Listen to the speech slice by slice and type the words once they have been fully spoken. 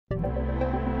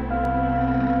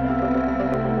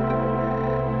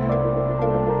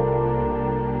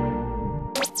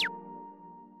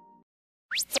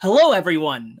Hello,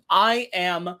 everyone. I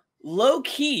am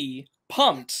low-key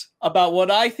pumped about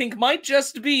what I think might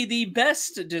just be the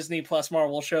best Disney Plus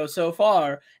Marvel show so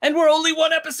far, and we're only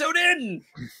one episode in!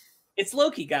 It's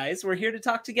Loki, guys. We're here to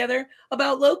talk together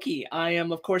about Loki. I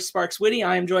am, of course, Sparks Witty.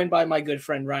 I am joined by my good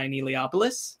friend, Ryan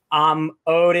Eliopoulos. I'm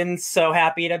Odin, so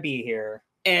happy to be here.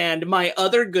 And my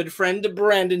other good friend,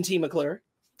 Brandon T. McClure.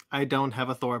 I don't have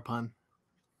a Thor pun.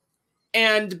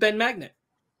 And Ben Magnet.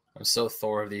 I'm so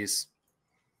Thor of these.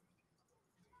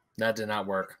 That did not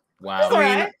work.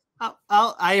 Wow.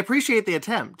 I appreciate the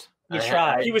attempt. You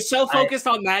tried. He was so focused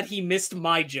on that, he missed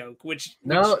my joke, which...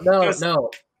 No.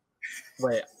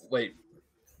 Wait.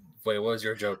 What was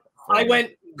your joke? I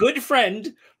went, good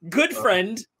friend,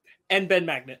 and Ben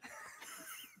Magnet.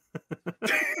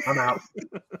 I'm out.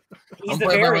 He's the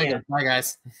variant. Bye,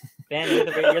 guys. Ben, you're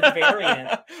the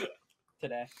variant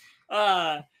today.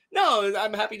 No,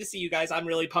 I'm happy to see you guys. I'm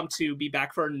really pumped to be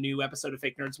back for a new episode of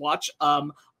Fake Nerds Watch.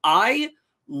 I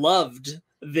loved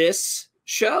this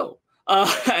show,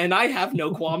 and I have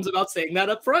no qualms about saying that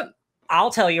up front.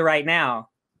 I'll tell you right now,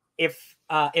 if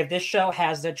this show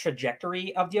has the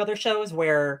trajectory of the other shows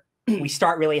where we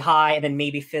start really high and then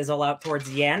maybe fizzle out towards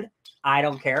the end, I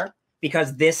don't care,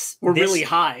 because this really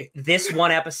high. This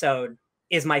one episode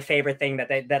is my favorite thing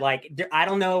that like, I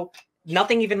don't know,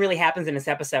 nothing even really happens in this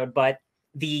episode, but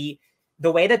the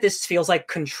way that this feels like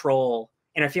control,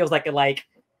 and it feels like a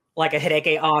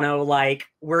Hideki Anno, like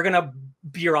we're gonna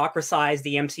bureaucratize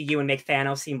the MCU and make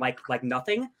Thanos seem like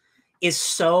nothing, it's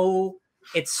so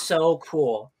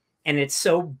cool, and it's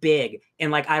so big,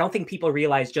 and like I don't think people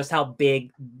realize just how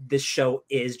big this show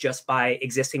is just by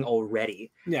existing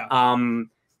already. Yeah.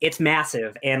 It's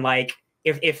massive, and like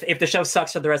if the show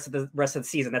sucks for the rest of the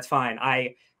season, that's fine.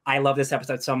 I love this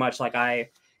episode so much. Like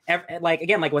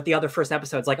with the other first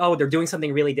episodes, like, oh, they're doing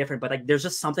something really different, but like there's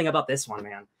just something about this one,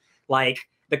 man. Like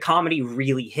the comedy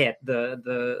really hit.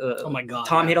 Oh my god,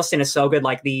 Tom Hiddleston is so good.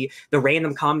 Like the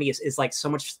random comedy is like so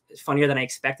much funnier than I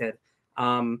expected.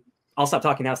 I'll stop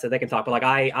talking now so they can talk, but like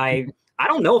I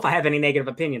don't know if I have any negative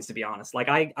opinions, to be honest. Like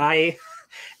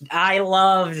I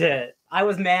loved it. I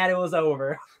was mad it was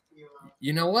over.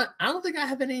 You know what? I don't think I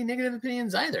have any negative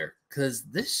opinions either, because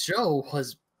this show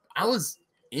I was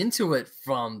into it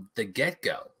from the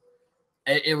get-go.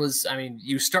 It was, I mean,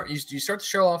 you start the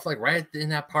show off like right in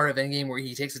that part of Endgame where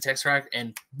he takes the text track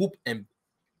and boop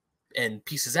and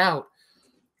pieces out.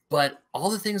 But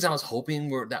all the things I was hoping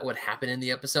that would happen in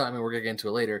the episode, I mean, we're gonna get into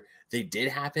it later, they did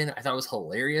happen. I thought it was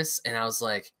hilarious, and I was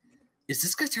like, is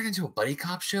this gonna turn into a buddy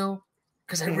cop show?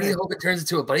 Because I really hope it turns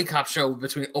into a buddy cop show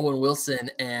between Owen Wilson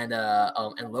and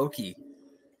Loki.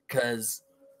 Because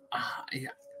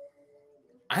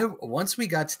once we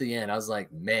got to the end, I was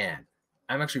like, man,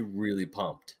 I'm actually really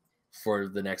pumped for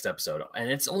the next episode.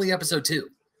 And it's only episode 2.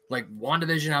 Like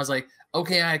WandaVision, I was like,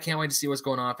 okay, I can't wait to see what's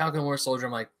going on. Falcon and Winter Soldier,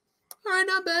 I'm like, all right,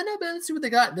 not bad. Let's see what they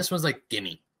got. This one's like, give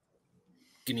me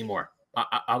more.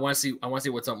 I want to see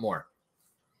what's up more.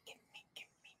 Give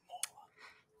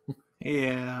me more.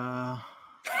 Yeah.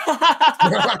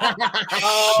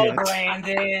 Oh,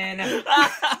 Brandon.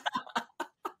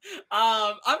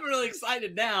 I'm really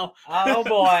excited now. Oh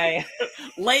boy.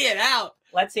 Lay it out.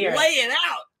 Let's hear it. Lay it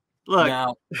out. Look,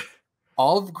 now,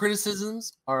 all of the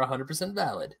criticisms are 100%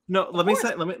 valid. No, let me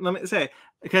say,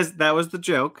 because that was the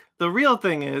joke. The real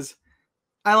thing is,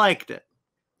 I liked it.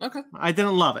 Okay. I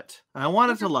didn't love it. I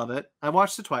wanted to love it. I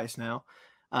watched it twice now,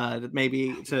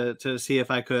 maybe to see if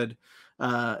I could,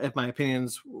 if my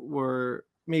opinions were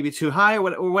maybe too high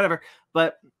or whatever.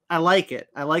 But I like it.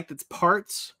 I like its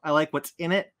parts. I like what's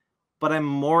in it. But I'm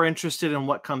more interested in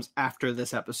what comes after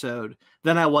this episode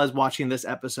than I was watching this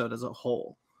episode as a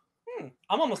whole.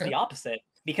 I'm almost the opposite,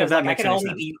 because that like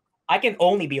I can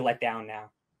only be let down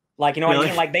now. Like, you know what I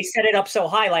mean? Like they set it up so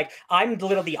high. Like I'm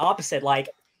literally the opposite.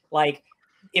 Like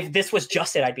if this was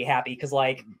just it, I'd be happy, because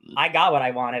like I got what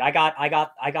I wanted. I got. God,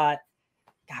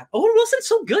 Owen Wilson's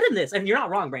so good in this, and you're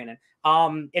not wrong, Brandon.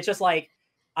 It's just like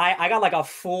I got like a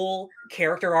full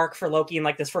character arc for Loki in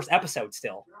like this first episode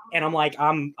still, and I'm like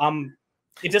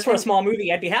if this were a small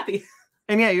movie, I'd be happy.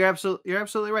 And yeah, you're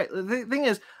absolutely right. The thing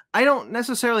is, I don't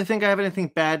necessarily think I have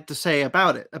anything bad to say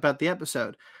about the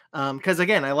episode. Because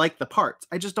again, I like the parts.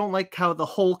 I just don't like how the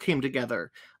whole came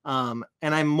together. And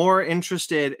I'm more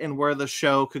interested in where the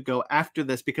show could go after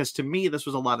this, because to me, this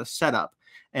was a lot of setup.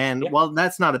 And while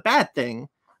that's not a bad thing,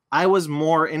 I was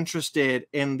more interested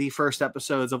in the first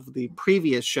episodes of the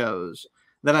previous shows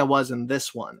than I was in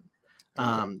this one.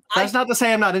 That's not to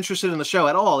say I'm not interested in the show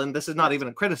at all. And this is not even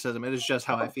a criticism. It is just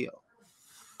how I feel.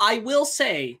 I will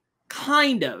say,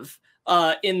 kind of,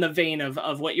 in the vein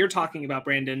of what you're talking about,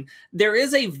 Brandon, there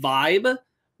is a vibe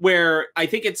where I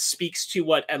think it speaks to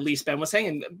what at least Ben was saying,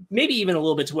 and maybe even a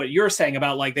little bit to what you're saying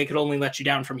about like they could only let you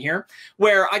down from here,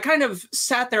 where I kind of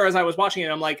sat there as I was watching it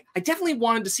and I'm like, I definitely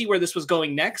wanted to see where this was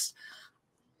going next.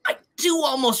 I do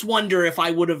almost wonder if I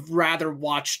would have rather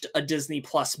watched a Disney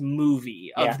Plus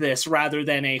movie of this rather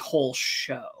than a whole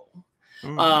show.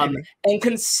 And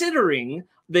considering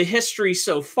the history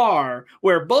so far,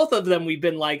 where both of them we've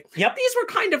been like, yep, these were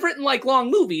kind of written like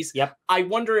long movies. Yep. I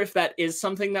wonder if that is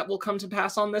something that will come to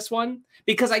pass on this one,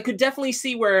 because I could definitely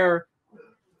see where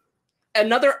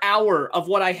another hour of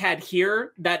what I had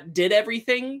here that did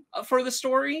everything for the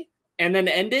story and then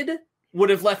ended would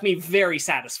have left me very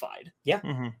satisfied.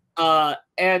 Yeah.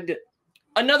 And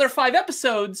another 5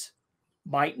 episodes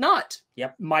might not.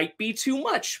 Yep. Might be too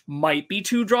much. Might be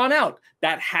too drawn out.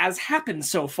 That has happened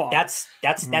so far. That's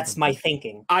my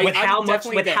thinking. With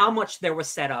how much there was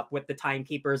set up with the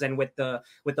timekeepers and with the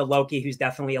Loki, who's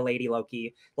definitely a lady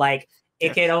Loki. Like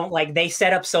it can like they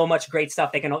set up so much great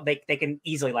stuff. They can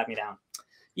easily let me down.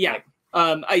 Yeah.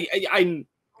 I'm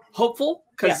hopeful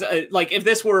because like if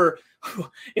this were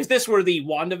the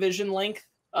WandaVision length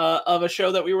of a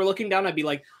show that we were looking down, I'd be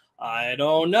like, I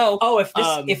don't know. Oh,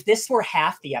 if this were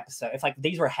half the episode, if like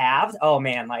these were halved, oh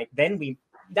man, like then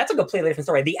that's a completely different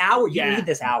story. The hour, you need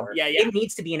this hour. Yeah. It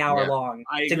needs to be an hour long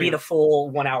to be the full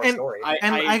 1 hour story.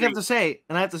 I have to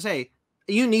say,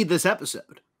 you need this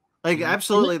episode. Like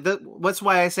absolutely. That's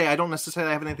why I say I don't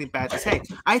necessarily have anything bad to say.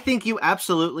 I think you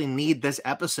absolutely need this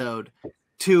episode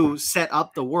to set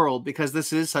up the world, because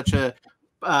this is such a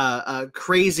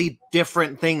crazy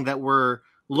different thing that we're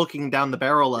looking down the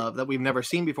barrel of that we've never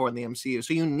seen before in the MCU.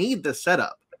 So you need the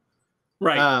setup,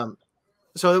 right?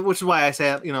 So which is why I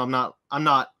say, I'm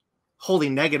not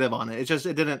holding negative on it.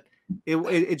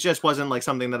 It just wasn't like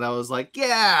something that I was like,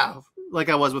 yeah, like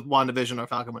I was with WandaVision or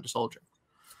Falcon Winter Soldier.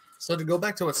 So to go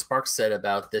back to what Sparks said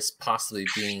about this possibly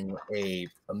being a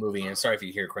movie, and sorry if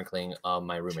you hear crinkling,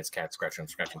 my roommate's cat scratching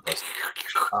post.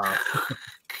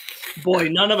 Boy,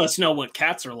 none of us know what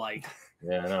cats are like.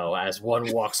 Yeah, no, as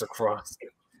one walks across.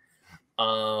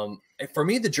 For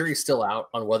me, the jury's still out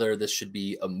on whether this should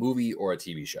be a movie or a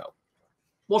TV show.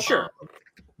 Well, sure.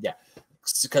 Yeah.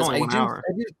 Because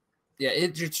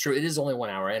it's true. It is only 1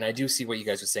 hour. And I do see what you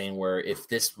guys are saying, where if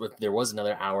there was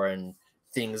another hour and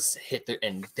things hit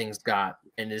and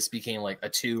this became like a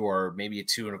 2 or maybe a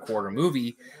 2 1/4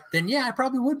 movie, then yeah, I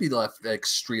probably would be left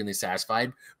extremely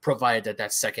satisfied, provided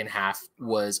that second half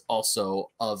was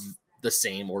also of the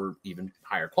same or even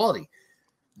higher quality.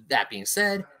 That being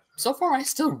said, so far I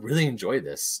still really enjoy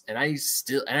this, and I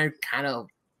kind of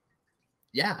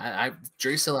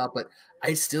jury's still out, but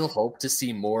I still hope to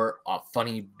see more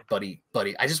funny buddy.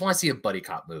 I just want to see a buddy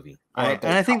cop movie. And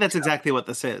I think that's exactly what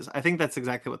this is.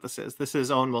 This is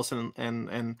Owen Wilson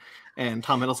and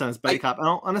Tom Hiddleston as buddy cop. I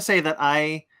don't want to say that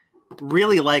I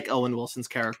really like Owen Wilson's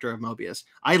character of Mobius.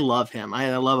 I love him.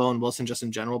 I love Owen Wilson just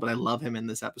in general, but I love him in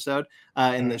this episode,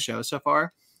 in this show so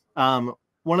far.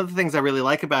 One of the things I really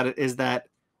like about it is that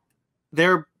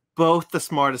they're both the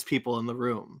smartest people in the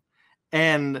room.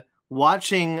 And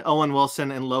watching Owen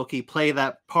Wilson and Loki play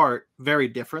that part very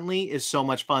differently is so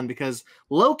much fun, because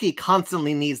Loki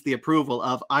constantly needs the approval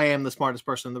of, I am the smartest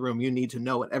person in the room. You need to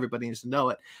know it. Everybody needs to know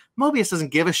it. Mobius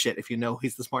doesn't give a shit if you know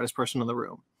he's the smartest person in the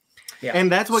room. Yeah.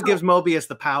 And that's what gives Mobius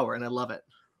the power, and I love it.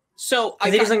 So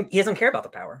he doesn't care about the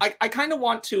power. I kind of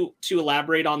want to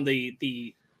elaborate on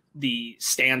the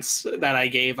stance that I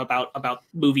gave about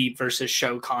movie versus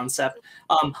show concept.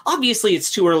 Obviously,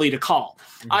 it's too early to call.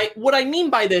 What I mean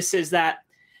by this is that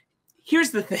here's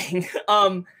the thing.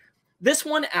 This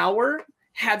 1 hour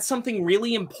had something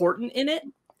really important in it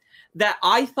that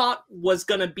I thought was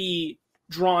going to be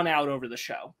drawn out over the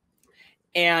show.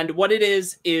 And what it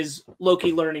is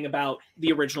Loki learning about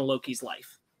the original Loki's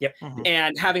life. Yep.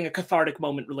 And having a cathartic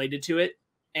moment related to it,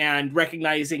 and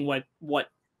recognizing what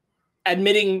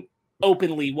admitting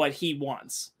openly what he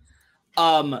wants.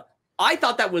 I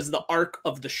thought that was the arc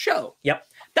of the show. Yep.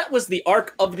 That was the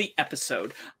arc of the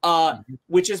episode.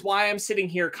 Which is why I'm sitting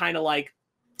here kind of like,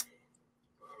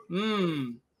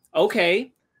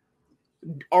 okay.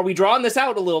 Are we drawing this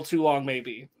out a little too long,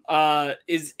 maybe?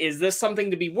 Is this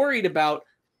something to be worried about?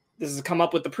 This has come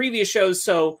up with the previous shows.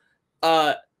 So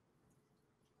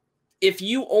if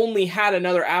you only had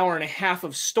another hour and a half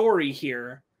of story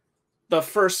here, the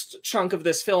first chunk of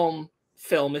this film,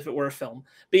 if it were a film,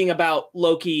 being about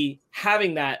Loki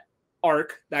having that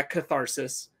arc, that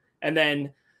catharsis, and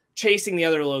then chasing the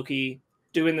other Loki,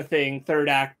 doing the thing, third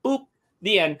act, boop,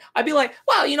 the end. I'd be like,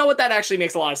 well, you know what? That actually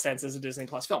makes a lot of sense as a Disney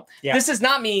Plus film. Yeah. This is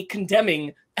not me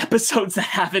condemning episodes that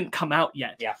haven't come out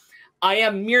yet. Yeah. I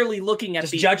am merely looking at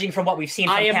just judging from what we've seen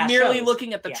from I am past merely shows.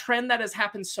 looking at the trend that has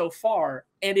happened so far,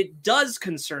 and it does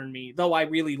concern me, though I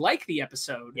really like the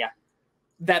episode,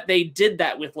 that they did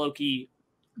that with Loki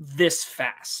this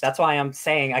fast. That's why I'm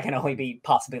saying I can only be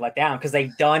possibly let down, because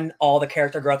they've done all the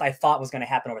character growth I thought was going to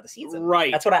happen over the season.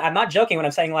 Right. That's what I'm not joking when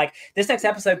I'm saying, like, this next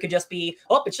episode could just be,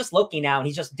 oh, it's just Loki now, and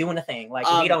he's just doing a thing. Like,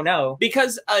 we don't know.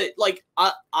 Because,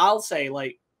 I'll say,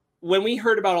 like, when we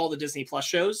heard about all the Disney Plus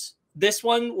shows, this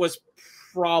one was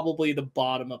probably the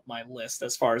bottom of my list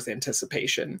as far as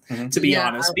anticipation, to be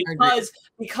honest.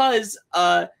 Because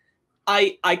I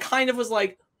kind of was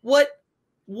like,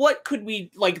 what could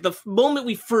we, like, the moment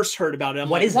we first heard about it, I'm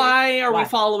like, why are we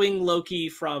following Loki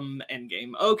from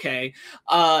Endgame? Okay.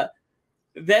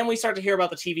 Then we start to hear about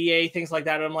the TVA, things like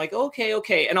that, and I'm like,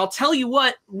 okay. And I'll tell you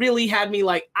what really had me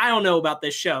like, I don't know about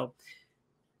this show.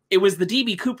 It was the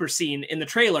DB Cooper scene in the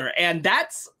trailer, and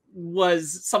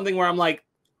was something where I'm like,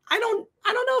 I don't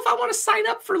know if I want to sign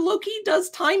up for Loki does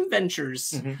time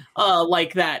ventures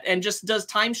like that and just does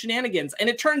time shenanigans. And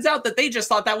it turns out that they just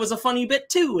thought that was a funny bit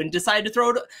too and decided to throw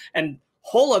it, and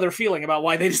whole other feeling about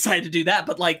why they decided to do that,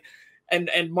 but like and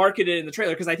market it in the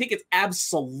trailer, because I think it's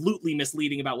absolutely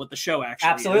misleading about what the show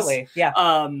actually is.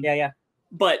 Yeah.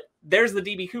 But there's the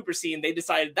DB Cooper scene. They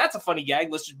decided that's a funny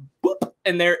gag. Let's just boop.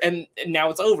 And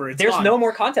now it's over. There's no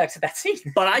more context to that scene.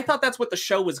 But I thought that's what the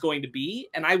show was going to be,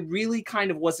 and I really kind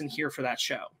of wasn't here for that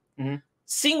show.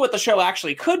 Seeing what the show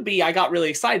actually could be, I got really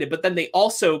excited. But then they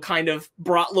also kind of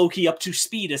brought Loki up to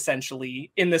speed,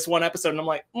 essentially, in this one episode, and I'm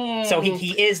like, so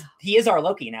he is our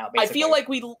Loki now. Basically. I feel like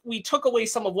we took away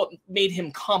some of what made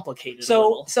him complicated.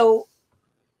 So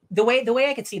the way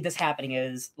I could see this happening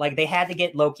is, like, they had to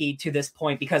get Loki to this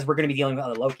point because we're going to be dealing with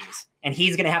other Lokis. And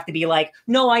he's going to have to be like,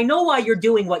 no, I know why you're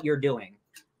doing what you're doing.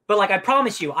 But, like, I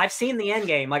promise you, I've seen the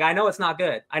Endgame. Like, I know it's not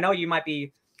good. I know you might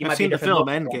be... I've seen the film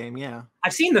Endgame, yeah.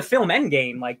 I've seen the film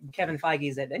Endgame, like Kevin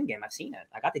Feige's at Endgame. I've seen it.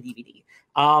 I got the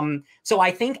DVD. So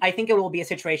I think it will be a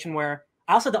situation where...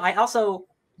 I also...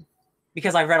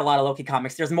 Because I've read a lot of Loki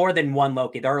comics, there's more than one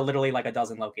Loki. There are literally like a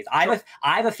dozen Lokis. I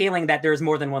have a feeling that there's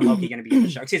more than one Loki going to be in the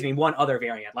show. Excuse me, one other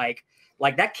variant. Like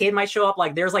that kid might show up.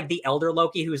 Like there's like the elder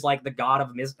Loki who's like the god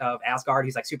of Asgard.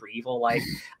 He's like super evil. Like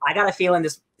I got a feeling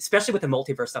this, especially with the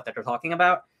multiverse stuff that they're talking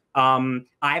about. I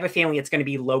have a feeling it's going to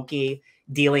be Loki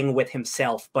dealing with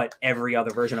himself, but every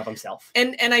other version of himself.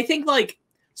 And I think like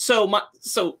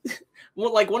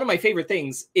one of my favorite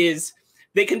things is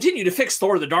they continue to fix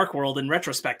Thor the Dark World in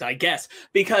retrospect, I guess,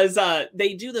 because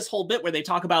they do this whole bit where they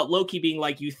talk about Loki being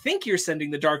like, you think you're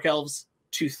sending the Dark Elves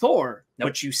to Thor,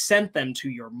 but you sent them to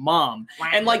your mom.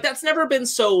 Wow. And like, that's never been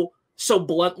so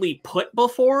bluntly put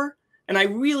before. And I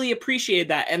really appreciate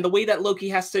that. And the way that Loki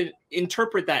has to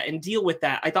interpret that and deal with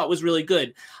that, I thought was really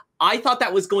good. I thought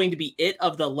that was going to be it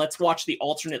of the let's watch the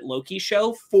alternate Loki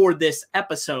show for this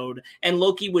episode. And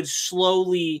Loki would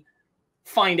slowly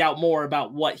find out more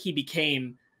about what he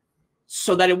became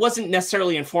so that it wasn't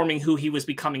necessarily informing who he was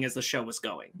becoming as the show was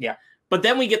going. Yeah. But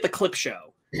then we get the clip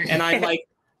show and I'm like,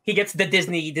 he gets the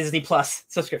Disney Plus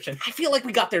subscription. I feel like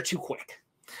we got there too quick.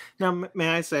 Now, may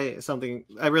I say something?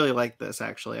 I really like this,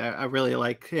 actually. I really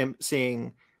like him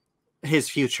seeing his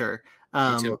future.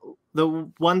 Me too.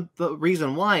 The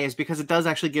reason why is because it does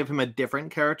actually give him a different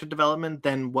character development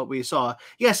than what we saw.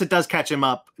 Yes, it does catch him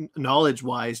up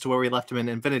knowledge-wise to where we left him in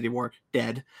Infinity War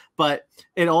dead, but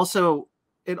it also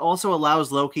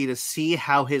allows Loki to see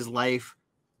how his life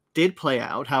did play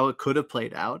out, how it could have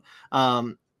played out.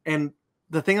 And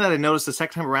the thing that I noticed the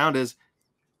second time around is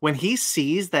when he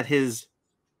sees that his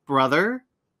brother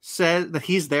said that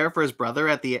he's there for his brother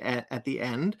at the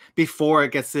end before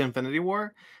it gets to Infinity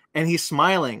War. And he's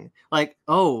smiling like,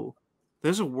 oh,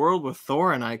 there's a world where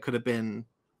Thor and I could have been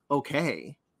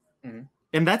okay. Mm-hmm.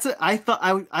 And that's it. I thought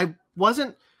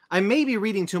I may be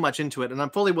reading too much into it, and I'm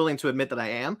fully willing to admit that I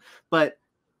am. But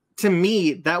to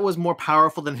me, that was more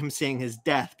powerful than him seeing his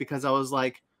death, because I was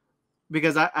like,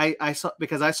 because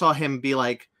I saw him be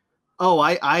like, oh,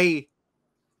 I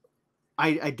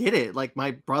did it. Like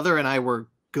my brother and I were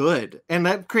good, and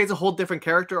that creates a whole different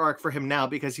character arc for him now,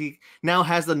 because he now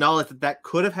has the knowledge that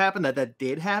could have happened, that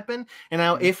did happen, and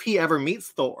now if he ever meets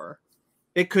Thor,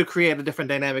 it could create a different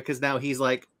dynamic, because now he's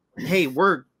like, hey,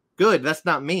 we're good, that's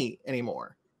not me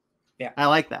anymore. Yeah, I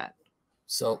like that.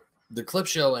 So the clip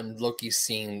show and Loki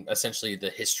seeing essentially the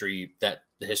history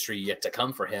yet to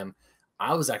come for him,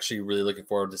 I was actually really looking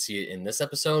forward to see it in this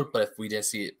episode, but if we didn't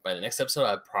see it by the next episode,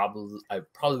 I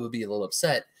probably would be a little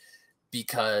upset.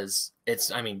 Because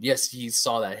yes, he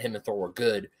saw that him and Thor were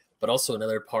good, but also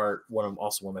another part, one of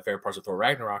my favorite parts of Thor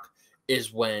Ragnarok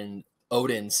is when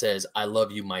Odin says, "I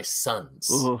love you, my sons."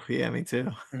 Oh, yeah, me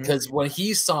too. Because when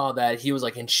he saw that he was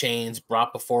like in chains,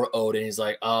 brought before Odin, he's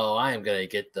like, "Oh, I am gonna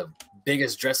get the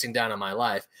biggest dressing down of my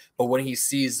life." But when he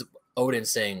sees Odin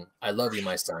saying, "I love you,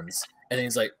 my sons," and then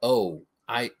he's like, "Oh,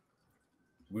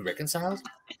 we reconciled,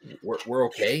 we're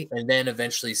okay." And then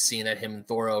eventually seeing that him and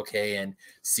Thor are okay, and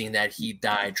seeing that he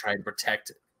died trying to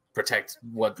protect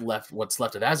what's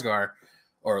left of Asgard,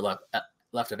 or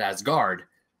left of Asgard.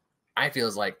 I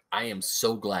feel like I am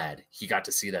so glad he got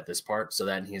to see that this part. So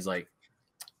then he's like,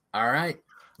 all right,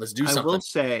 let's do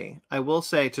something. I will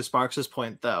say to Sparks's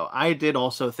point though, I did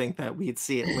also think that we'd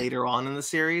see it later on in the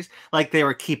series, like they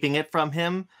were keeping it from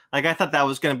him. Like I thought that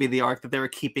was going to be the arc, that they were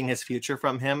keeping his future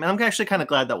from him, and I'm actually kind of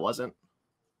glad that wasn't.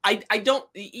 I don't,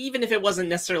 even if it wasn't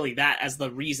necessarily that as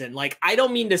the reason, like I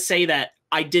don't mean to say that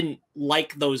I didn't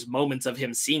like those moments of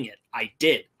him seeing it. I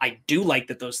did. I do like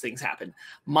that those things happen.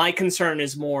 My concern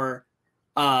is more,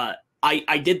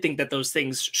 I did think that those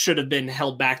things should have been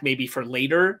held back maybe for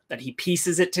later, that he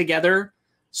pieces it together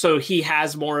so he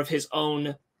has more of his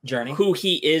own journey, who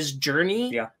he is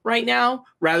journey right now,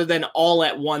 rather than all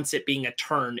at once it being a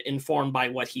turn informed by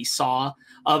what he saw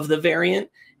of the variant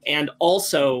and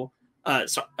also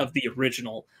of the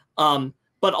original.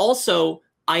 But also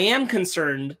I am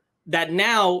concerned that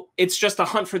now it's just a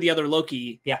hunt for the other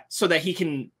Loki, so that he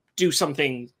can do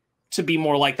something to be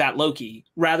more like that Loki,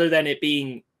 rather than it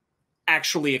being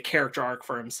actually a character arc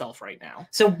for himself right now.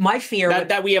 So my fear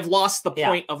that we have lost the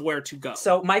point of where to go.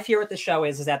 So my fear with the show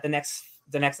is that the next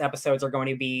episodes are going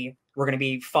to be we're going to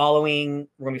be following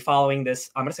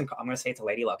this. I'm gonna say it's a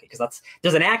Lady Loki, because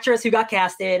there's an actress who got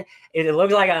casted. It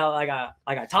looks like a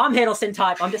Tom Hiddleston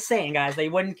type. I'm just saying, guys, they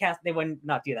wouldn't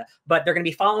not do that. But they're going to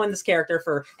be following this character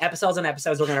for episodes and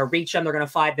episodes. They're going to reach them. They're going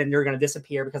to fight. Then they're going to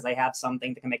disappear because they have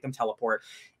something that can make them teleport.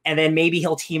 And then maybe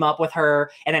he'll team up with her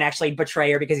and then actually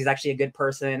betray her because he's actually a good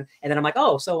person. And then I'm like,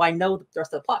 oh, so I know the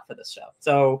rest of the plot for this show.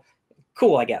 So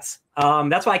cool, I guess.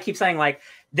 That's why I keep saying, like,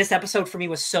 this episode for me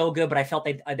was so good, but I felt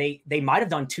they might have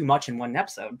done too much in one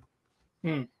episode.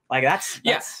 Like that's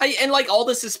and like all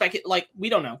this is like we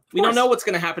don't know. We don't know what's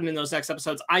going to happen in those next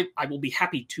episodes. I will be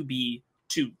happy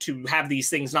to have these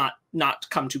things not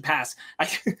come to pass. I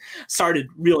started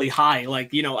really high,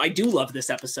 like, you know, I do love this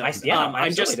episode.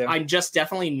 I'm just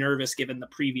definitely nervous given the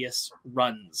previous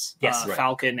runs,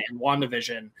 Falcon and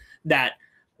WandaVision, that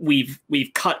we've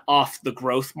cut off the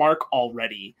growth mark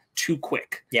already too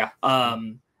quick.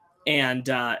 And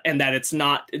that it's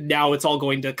not, now it's all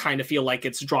going to kind of feel like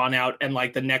it's drawn out, and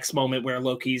like the next moment where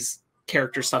Loki's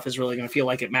character stuff is really going to feel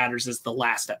like it matters is the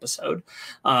last episode.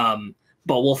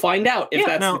 But we'll find out if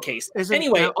that's the case.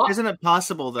 Isn't it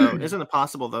possible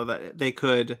though that they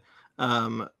could,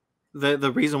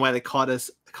 the reason why they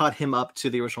caught him up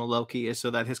to the original Loki is so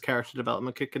that his character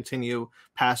development could continue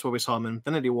past where we saw him in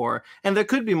Infinity War, and there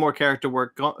could be more character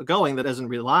work going that doesn't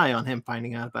rely on him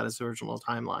finding out about his original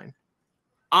timeline.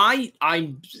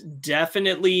 I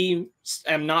definitely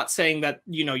am not saying that,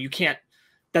 you know, you can't,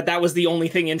 that was the only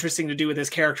thing interesting to do with his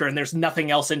character and there's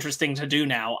nothing else interesting to do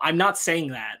now. I'm not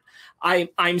saying that.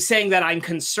 I'm saying that I'm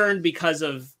concerned because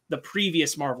of the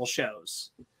previous Marvel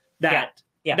shows that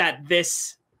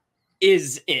this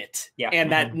is it.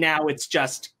 And that now it's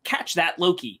just catch that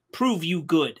Loki, prove you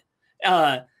good,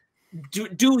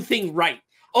 do thing right.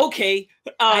 Okay,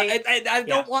 I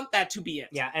don't want that to be it.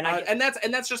 And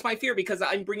that's just my fear, because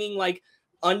I'm bringing like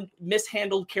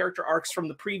mishandled character arcs from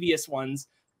the previous ones,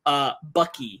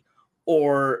 Bucky,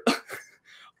 or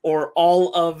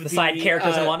all of the side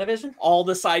characters in WandaVision, all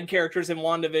the side characters in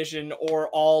WandaVision, or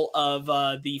all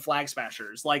of the Flag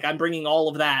Smashers. Like, I'm bringing all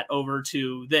of that over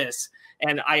to this,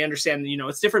 and I understand, you know,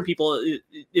 it's different people,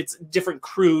 it's different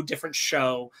crew, different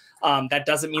show. That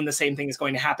doesn't mean the same thing is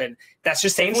going to happen. That's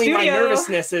just simply my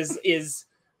nervousness is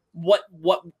what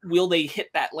will they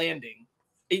hit that landing?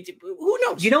 Who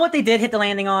knows? You know what they did hit the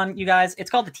landing on, you guys? It's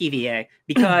called the TVA,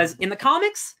 because in the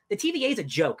comics, the TVA is a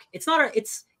joke. It's not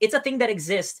it's a thing that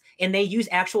exists, and they use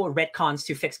actual retcons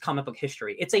to fix comic book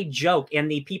history. It's a joke, and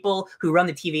the people who run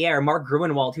the TVA are Mark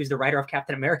Gruenwald, who's the writer of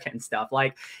Captain America and stuff.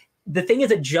 Like, the thing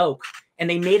is a joke, and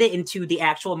they made it into the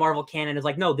actual Marvel canon. It's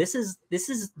like, no, this is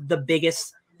the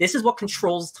biggest. This is what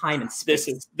controls time and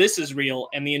space. This is real,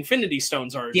 and the Infinity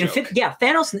Stones are a joke.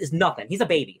 Thanos is nothing. He's a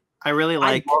baby. I really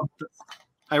like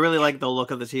the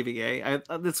look of the TVA.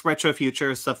 It's retro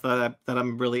future stuff that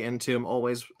I'm really into. I'm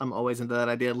always into that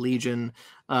idea. Legion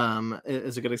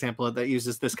is a good example that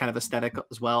uses this kind of aesthetic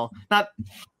as well.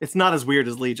 It's not as weird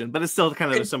as Legion, but it's still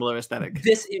kind of a similar aesthetic.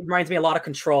 It reminds me a lot of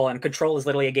Control, and Control is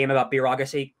literally a game about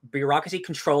bureaucracy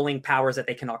controlling powers that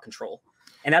they cannot control.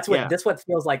 And that's what it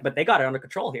feels like, but they got it under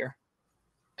control here.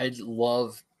 I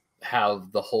love how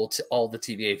the whole all the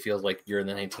TVA feels like you're in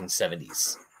the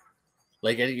 1970s.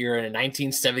 Like you're in a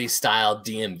 1970s style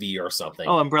DMV or something.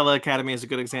 Oh, Umbrella Academy is a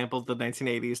good example of the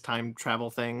 1980s time travel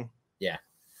thing. Yeah,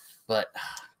 but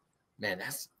man,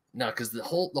 that's no, because the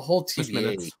whole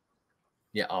TVA.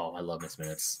 Yeah. Oh, I love Miss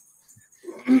Minutes.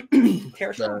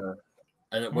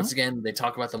 And once again, they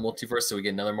talk about the multiverse, so we get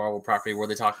another Marvel property where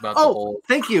they talk about the whole.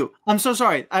 Thank you. I'm so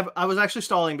sorry. I was actually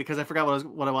stalling because I forgot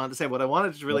what I wanted to say. What I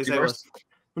wanted to really say was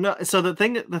no. So the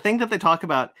thing that they talk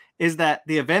about is that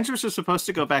the Avengers are supposed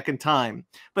to go back in time.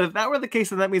 But if that were the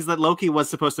case, then that means that Loki was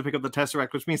supposed to pick up the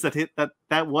Tesseract, which means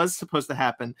that was supposed to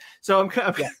happen. So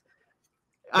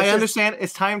I understand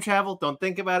it's time travel. Don't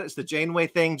think about it. It's the Janeway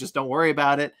thing. Just don't worry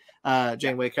about it.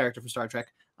 Janeway character from Star Trek.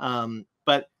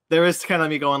 But there is kind of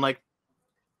me going like,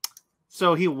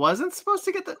 so he wasn't supposed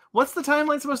to get what's the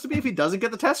timeline supposed to be if he doesn't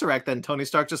get the Tesseract? Then Tony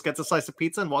Stark just gets a slice of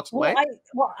pizza and walks away.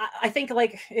 I think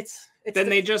like it's then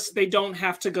they don't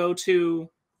have to go to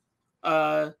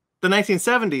the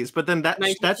 1970s, but then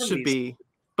that should be.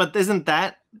 But isn't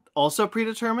that also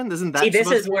predetermined? Isn't that? See,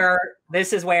 this is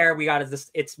where we got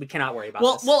this. We cannot worry about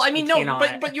this. Well, I mean,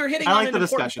 but you're hitting on an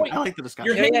important point. I like the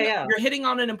discussion. You're hitting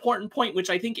on an important point, which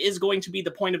I think is going to be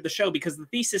the point of the show, because the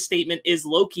thesis statement is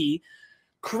Loki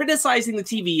criticizing the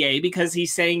TVA because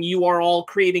he's saying you are all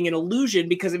creating an illusion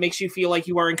because it makes you feel like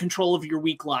you are in control of your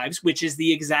weak lives, which is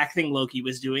the exact thing Loki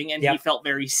was doing, and he felt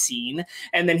very seen.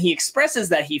 And then he expresses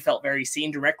that he felt very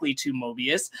seen directly to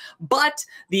Mobius. But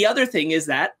the other thing is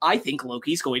that I think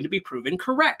Loki's going to be proven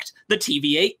correct. The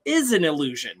TVA is an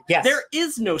illusion. Yes. There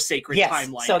is no sacred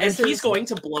timeline, so and he's going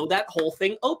to blow that whole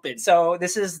thing open. So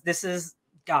this is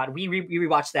God. We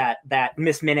rewatched that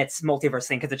Miss Minutes multiverse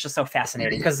thing because it's just so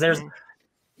fascinating because there's.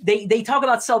 They talk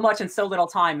about so much in so little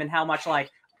time and how much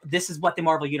like this is what the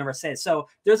Marvel universe is. So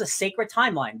there's a sacred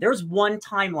timeline. There's one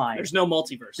timeline. There's no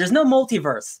multiverse. There's no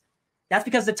multiverse. That's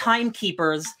because the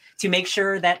timekeepers, to make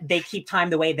sure that they keep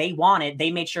time the way they want it, they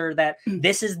made sure that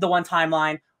this is the one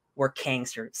timeline where Kang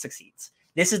succeeds.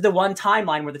 This is the one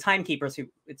timeline where the timekeepers,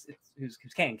 who's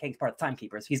Kang? Kang's part of the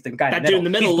timekeepers. He's the guy that dude in the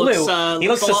middle. He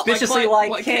looks suspiciously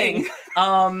like Kang.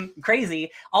 Crazy.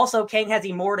 Also, Kang has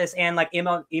Immortus and like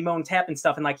Imhotep and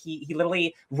stuff, and like he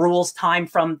literally rules time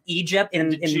from Egypt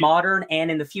in modern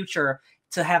and in the future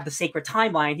to have the sacred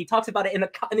timeline. He talks about it in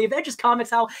the Avengers comics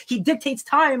how he dictates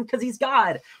time because he's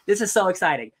God. This is so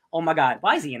exciting. Oh my God!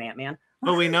 Why is he an Ant-Man?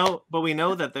 But we know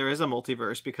that there is a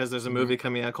multiverse because there's a movie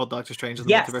coming out called Doctor Strange and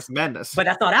the Multiverse of Madness. But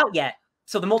that's not out yet.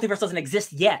 So the multiverse doesn't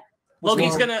exist yet. Loki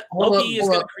is gonna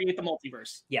create the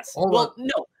multiverse. Yes.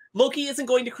 No. Loki isn't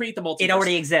going to create the multiverse. It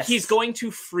already exists. He's going to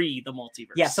free the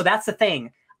multiverse. Yeah, so that's the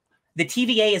thing. The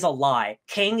TVA is a lie.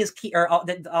 Kang is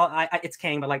it's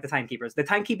Kang, but like the timekeepers. The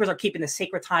timekeepers are keeping the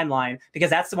sacred timeline because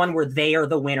that's the one where they are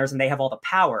the winners and they have all the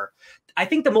power. I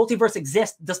think the multiverse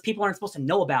exists, just people aren't supposed to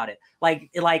know about it. Like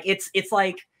it's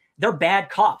like they're bad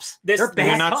cops. They're bad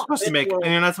you're not cops. supposed to make and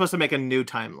you're not supposed to make a new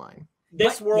timeline.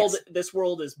 This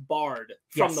world is barred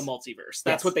from the multiverse.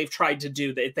 That's what they've tried to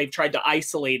do. They've tried to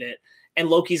isolate it. And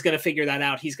Loki's going to figure that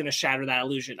out. He's going to shatter that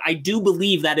illusion. I do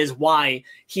believe that is why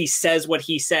he says what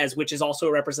he says, which is also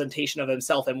a representation of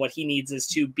himself. And what he needs is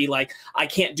to be like, I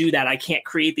can't do that. I can't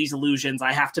create these illusions.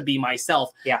 I have to be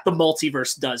myself. Yeah. The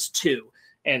multiverse does too.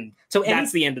 And so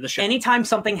that's the end of the show. Anytime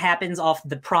something happens off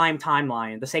the prime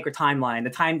timeline, the sacred timeline,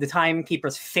 the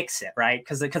timekeepers fix it, right?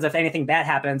 Because if anything bad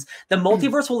happens, the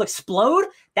multiverse will explode.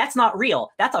 That's not real.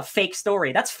 That's a fake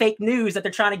story. That's fake news that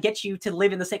they're trying to get you to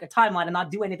live in the sacred timeline and not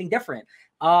do anything different.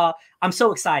 I'm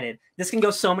so excited. This can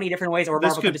go so many different ways, or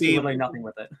Marvel could just do literally nothing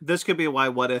with it. This could be why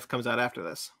What If comes out after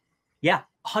this. Yeah,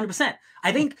 100%.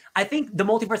 I think the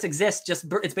multiverse exists.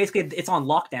 It's basically it's on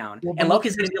lockdown, and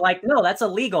Loki's going to be like, no, that's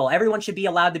illegal. Everyone should be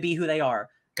allowed to be who they are.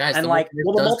 Guys, and the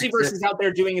multiverse is out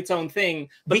there doing its own thing,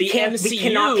 but we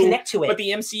cannot connect to it. But the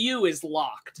MCU is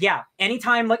locked. Yeah,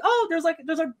 anytime there's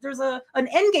an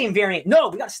Endgame variant. No,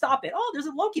 we got to stop it. Oh, there's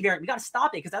a Loki variant. We got to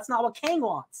stop it because that's not what Kang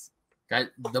wants. Guys,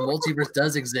 the multiverse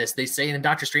does exist. They say it in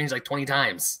Doctor Strange like 20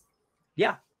 times.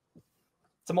 Yeah,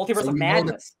 it's a multiverse of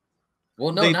madness.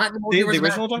 Well, no, not in the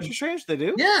original Doctor Strange. They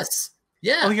do. Yes.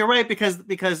 Yeah. Oh, you're right because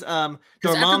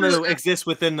Dormammu exists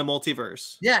within the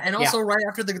multiverse. Yeah, and also right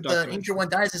after the Ancient One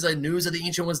dies, is news of the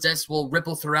Ancient One's death will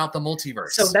ripple throughout the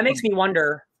multiverse. So that makes me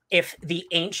wonder if the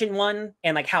Ancient One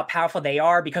and like how powerful they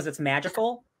are because it's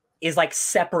magical is like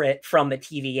separate from the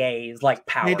TVA's like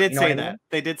power. They did say that.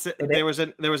 They did say there was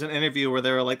an interview where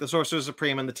they were like the Sorcerer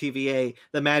Supreme and the TVA,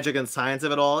 the magic and science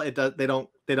of it all.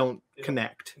 They don't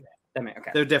connect.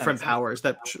 Okay. They're different powers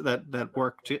that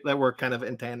work kind of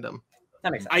in tandem.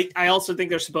 That makes sense. I also think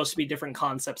there's supposed to be different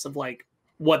concepts of like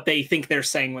what they think they're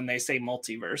saying when they say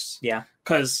multiverse. Yeah.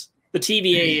 Because The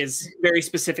TVA is very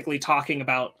specifically talking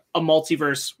about a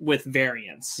multiverse with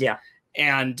variants. Yeah.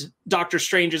 And Doctor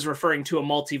Strange is referring to a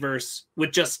multiverse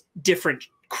with just different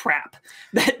crap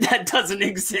that doesn't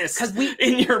exist because we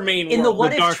in your main in world. the what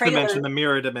the if dark trailer, dimension, the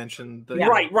mirror dimension. Yeah.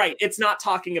 Right. It's not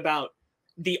talking about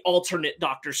the alternate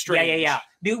Doctor Strange. Yeah.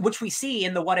 Which we see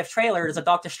in the what if trailer is a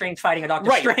Doctor Strange fighting a Doctor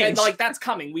Right, Strange. and like that's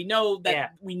coming. We know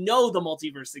that we know the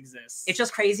multiverse exists. It's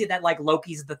just crazy that like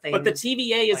Loki's the thing. But the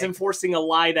TVA is enforcing a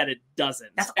lie that it doesn't.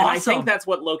 That's and awesome. I think that's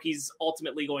what Loki's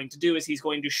ultimately going to do is he's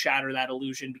going to shatter that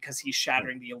illusion because he's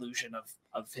shattering the illusion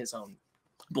of his own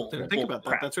bull. Didn't think about that.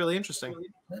 crap. That's really interesting.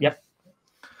 Yep.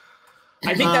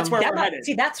 I think that's where we're headed.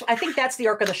 See, I think that's the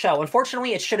arc of the show.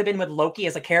 Unfortunately, it should have been with Loki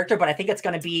as a character, but I think it's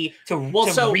going to be to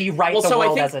rewrite the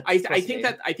world as it's I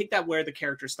think that where the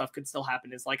character stuff could still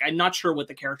happen is like I'm not sure what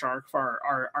the character arc for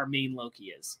our main Loki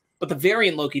is, but the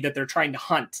variant Loki that they're trying to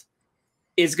hunt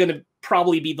is going to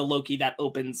probably be the Loki that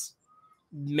opens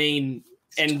main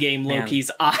Endgame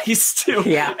Loki's eyes to.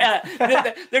 Yeah,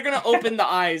 they're going to open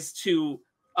the eyes to.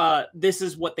 This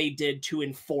is what they did to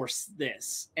enforce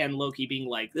this, and Loki being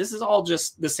like, "This is all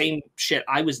just the same shit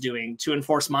I was doing to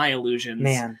enforce my illusions."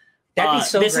 Man, that'd be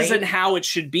so this great. isn't how it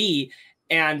should be,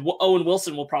 and Owen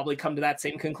Wilson will probably come to that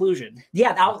same conclusion.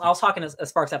 Yeah, I was talking to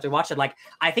Sparks after we watched it. Like,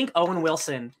 I think Owen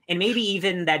Wilson and maybe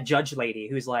even that judge lady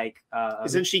who's like,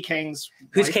 isn't she Kang's?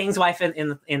 Who's wife? Kang's wife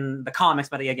in the comics?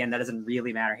 But again, that doesn't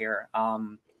really matter here.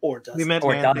 Or does We met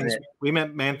it? We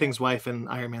met Man-Thing's wife in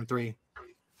Iron Man 3.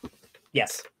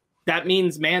 Yes. That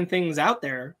means Man-Thing's out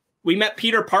there. We met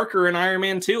Peter Parker in Iron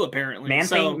Man 2, apparently.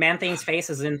 Man-Thing's face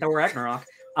is in Thor Ragnarok.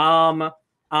 I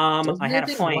had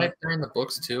a point. During the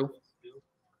books too.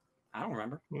 I don't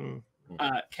remember.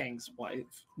 Kang's wife,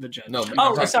 the judge. No.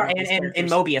 Sorry. And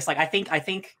Mobius. Like, I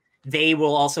think they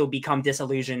will also become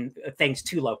disillusioned thanks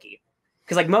to Loki.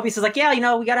 Because like Mobius is like, yeah,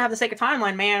 we got to have the sake of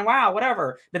timeline, man. Wow,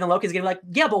 whatever. But then Loki's gonna be like,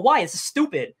 yeah, but why? It's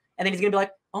stupid. And then he's gonna be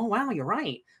like, oh wow, you're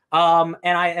right. And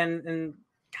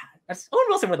that's Owen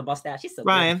Wilson with a mustache. He's so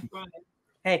Ryan. good.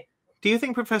 Hey, do you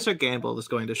think Professor Gamble is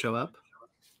going to show up?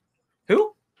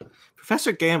 Who?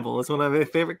 Professor Gamble is one of my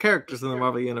favorite characters in the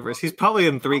Marvel Universe. He's probably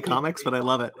in 3 comics, but I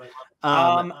love it.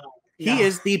 He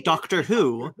is the Doctor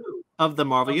Who of the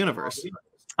Marvel Universe.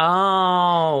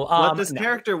 This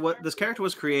character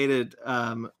was created.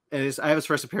 I have his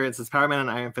first appearance as Power Man and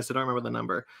Iron Fist. I don't remember the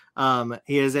number.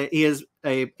 He's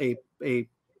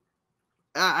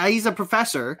a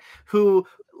professor who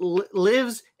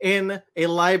lives in a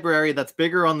library that's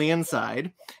bigger on the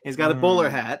inside. He's got a bowler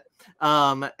hat,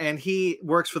 and he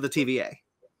works for the TVA.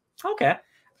 Okay,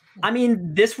 I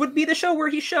mean, this would be the show where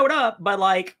he showed up, but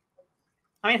like,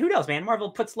 I mean, who knows, man?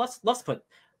 Marvel loves to put.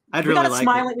 We got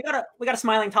a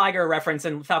smiling tiger reference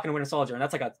in Falcon and Winter Soldier, and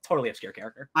that's like a totally obscure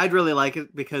character. I'd really like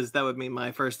it because that would mean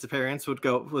my first appearance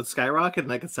would skyrocket,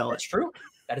 and I could sell it. That's true.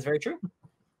 That is very true.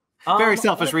 Very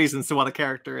selfish reasons to want a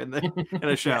character in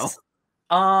a show. Yes.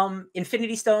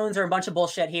 Infinity Stones are a bunch of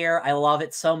bullshit here. I love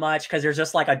it so much because there's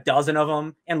just like a dozen of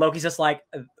them, and Loki's just like,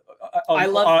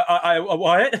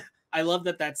 what? I love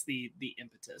that. That's the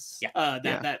impetus. Yeah.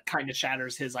 That kind of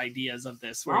shatters his ideas of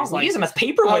this. Where we he's like, use them as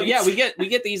paperweights. Yeah, we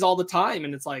get these all the time,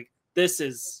 and it's like this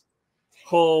is.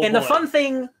 The fun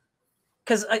thing,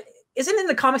 because. Isn't in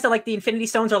the comics that like the Infinity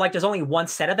Stones are like there's only one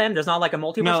set of them? There's not like a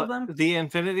multiverse of them? The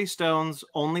Infinity Stones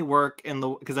only work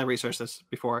because I researched this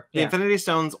before. The Infinity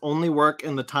Stones only work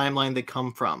in the timeline they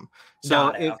come from.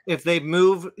 So if they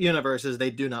move universes,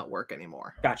 they do not work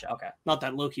anymore. Gotcha. Okay. Not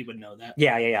that Loki would know that.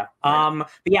 Yeah. Right.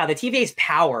 But yeah, the TVA's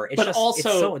power.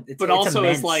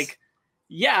 It's like,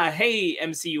 yeah, hey,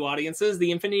 MCU audiences,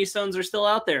 the Infinity Stones are still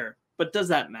out there, but does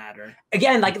that matter?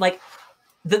 Again, like.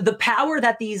 The power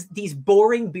that these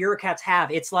boring bureaucrats have,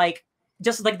 it's like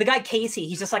just like the guy Casey,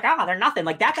 he's just like, they're nothing.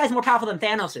 Like that guy's more powerful than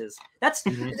Thanos is. That's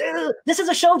this is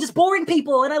a show just boring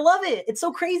people, and I love it. It's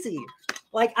so crazy.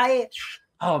 Like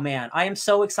oh man, I am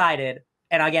so excited,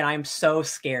 and again, I am so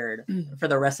scared for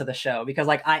the rest of the show because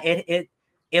like it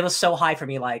was so high for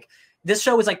me. Like this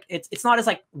show was like it's not as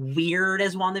like weird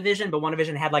as WandaVision, but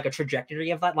WandaVision had like a trajectory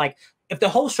of that. Like if the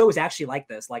whole show is actually like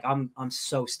this, like I'm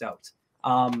so stoked.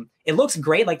 It looks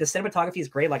great. Like the cinematography is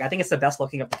great. Like I think it's the best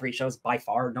looking of the 3 shows by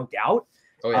far, no doubt.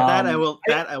 Oh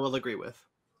yeah, I will agree with.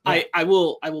 I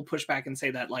will push back and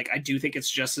say that like I do think it's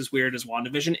just as weird as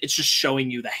WandaVision. It's just showing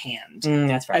you the hand.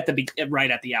 That's right. Right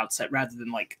at the outset, rather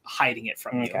than like hiding it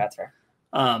from you. Okay, that's fair.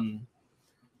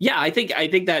 Yeah, I think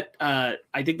that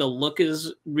I think the look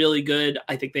is really good.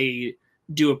 I think they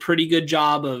do a pretty good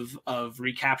job of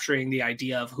recapturing the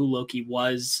idea of who Loki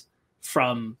was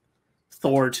from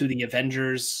Thor to the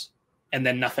Avengers and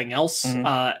then nothing else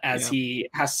as he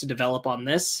has to develop on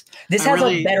this. This has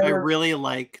really, a better. I really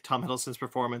like Tom Hiddleston's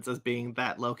performance as being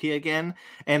that Loki again,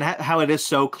 and how it is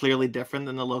so clearly different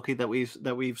than the Loki that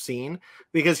we've seen,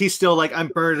 because he's still like, I'm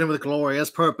burdened with glorious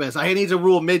purpose. I need to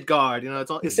rule Midgard. You know,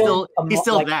 he's still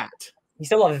like, that. He's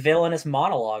still a villainous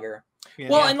monologuer. Yeah.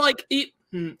 Well, and like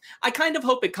I kind of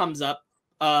hope it comes up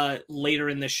later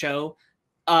in the show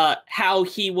how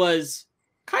he was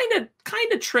kind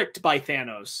of tricked by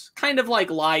Thanos, kind of like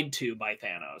lied to by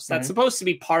Thanos. That's supposed to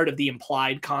be part of the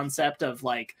implied concept of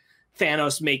like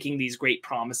Thanos making these great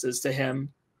promises to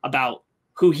him about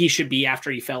who he should be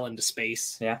after he fell into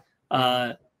space. Yeah.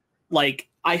 Like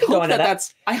I hope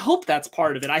that's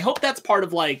part of it. I hope that's part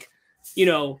of like, you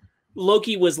know,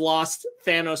 Loki was lost,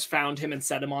 Thanos found him and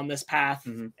set him on this path,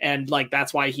 and like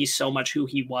that's why he's so much who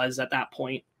he was at that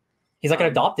point. He's like an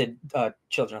adopted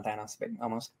children of Thanos,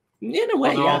 almost. In a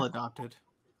way, they're all adopted.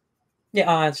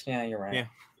 Yeah, you're right. Yeah,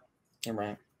 you're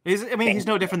right. He's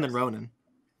no different than Ronan.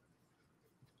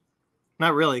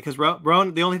 Not really, because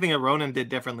Ronan. The only thing that Ronan did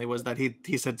differently was that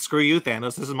he said, "Screw you,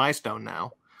 Thanos. This is my stone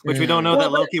now," which we don't know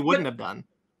that Loki wouldn't have done.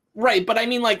 Right, but I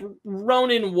mean, like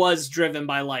Ronan was driven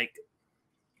by like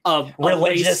a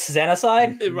religious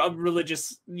genocide, a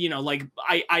religious, you know, like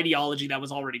ideology that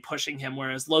was already pushing him,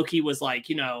 whereas Loki was like,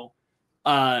 you know,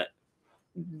 a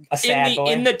sad boy.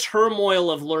 In the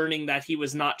turmoil of learning that he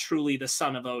was not truly the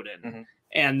son of Odin.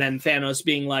 And then Thanos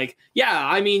being like, yeah,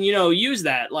 I mean, you know, use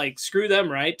that, like, screw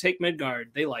them, right? Take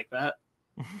Midgard. They like that.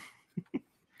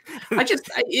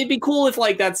 It'd be cool if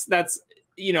like that's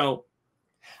you know,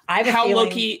 how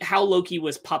Loki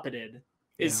was puppeted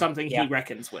is something he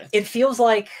reckons with. It feels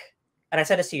like, and I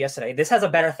said this to you yesterday, this has a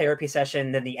better therapy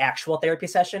session than the actual therapy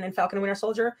session in Falcon and Winter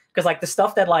Soldier. Because like the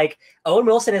stuff that like Owen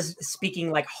Wilson is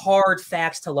speaking like hard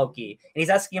facts to Loki, and he's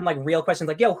asking him like real questions,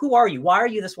 like, "Yo, who are you? Why are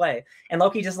you this way?" And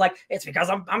Loki just like, "It's because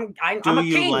I'm a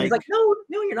king." He's like, "No,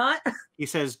 you're not." He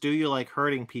says, "Do you like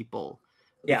hurting people?"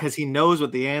 Yeah. Because he knows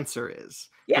what the answer is.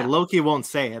 Yeah. But Loki won't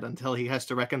say it until he has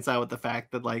to reconcile with the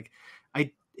fact that like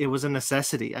it was a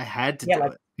necessity. I had to do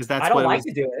it because that's I don't what like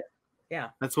to do it. Yeah,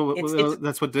 that's what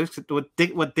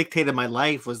dictated my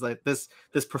life was like this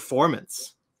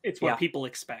performance. It's what people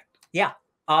expect. Yeah,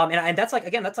 and that's like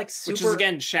again, that's like super. Which is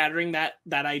again shattering that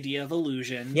idea of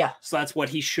illusion. Yeah, so that's what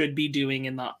he should be doing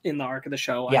in the arc of the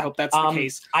show. Yeah. I hope that's the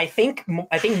case. I think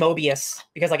Mobius,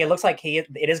 because like it looks like it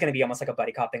is going to be almost like a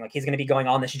buddy cop thing. Like he's going to be going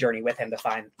on this journey with him to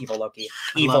find evil Loki.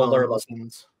 I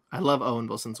love Owen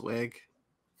Wilson's wig.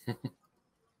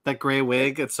 That gray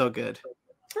wig, it's so good.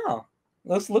 Oh.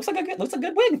 Looks like a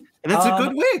good wig. And it's a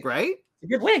good wig, right? A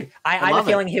good wig. I have a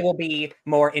feeling he will be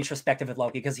more introspective with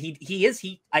Loki because he is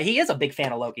a big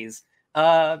fan of Loki's.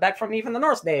 Back from even the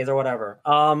Norse days or whatever.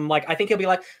 Like I think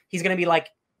he's gonna be like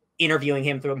interviewing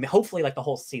him through hopefully like the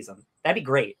whole season. That'd be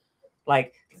great.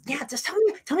 Like, yeah, just tell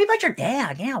me about your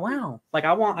dad. Yeah, wow. Like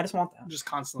I just want that. Just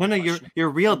constantly. No, your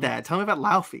real dad. Tell me about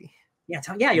Laufey. Yeah,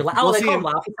 they call him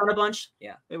Laufey on a bunch.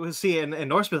 Yeah. It was in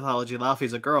Norse mythology,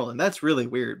 Laufey's a girl, and that's really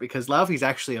weird because Laufey's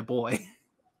actually a boy.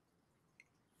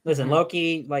 Listen,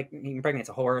 Loki, like he impregnates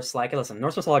a horse. Like, listen,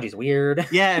 Norse mythology is weird.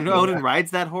 Yeah, and Odin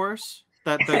rides that horse.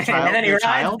 That their child. And then he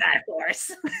rides that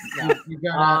horse. You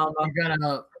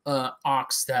got a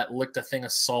ox that licked a thing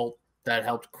of salt that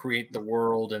helped create the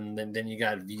world, and then you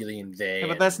got Vili and Vey. Yeah,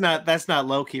 but that's not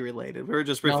Loki related. We were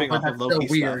just riffing off of Loki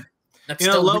weird. Stuff. That's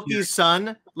Loki's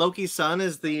son. Loki's son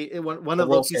is one of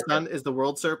Loki's son is the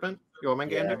world serpent,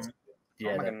 Jormungandr.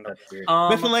 Yeah, that's weird.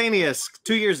 Miscellaneous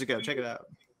 2 years ago. Check it out.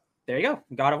 There you go.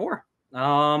 God of War.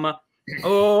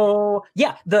 Oh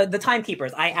yeah, the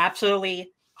timekeepers. I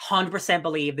absolutely 100%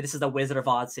 believe that this is the Wizard of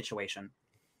Oz situation.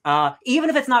 Even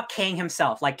if it's not Kang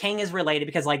himself, like Kang is related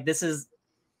because like this is.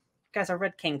 Guys, I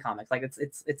read King comics. Like it's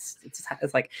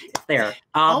like it's there.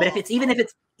 But if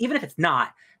it's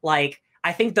not, like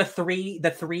I think the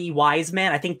three wise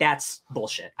men, I think that's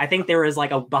bullshit. I think there is like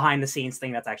a behind the scenes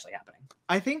thing that's actually happening.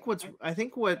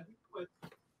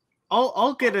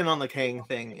 I'll get in on the Kang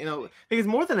thing, you know, because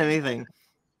more than anything,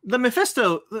 the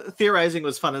Mephisto theorizing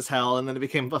was fun as hell, and then it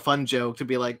became a fun joke to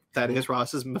be like Thaddeus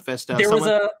Ross's Mephisto.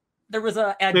 There's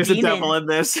a devil in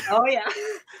this. Oh yeah.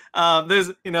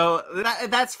 There's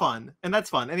that's fun, and that's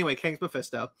fun. Anyway, Kang's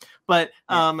Mephisto, but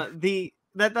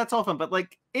that's all fun. But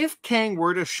like, if Kang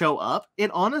were to show up, it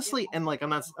honestly, and like, I'm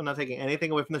not taking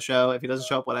anything away from the show. If he doesn't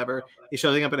show up, whatever. He's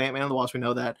showing up in Ant-Man and the Wasp. We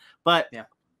know that. But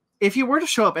if he were to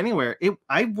show up anywhere,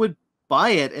 I would buy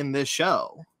it in this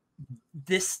show.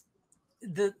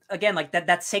 Again, like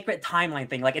that sacred timeline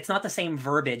thing, like it's not the same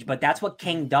verbiage, but that's what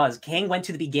Kang does. Kang went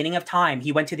to the beginning of time,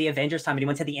 he went to the Avengers time, and he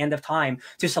went to the end of time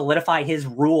to solidify his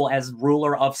rule as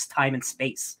ruler of time and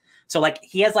space. So like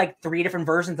he has like 3 different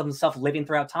versions of himself living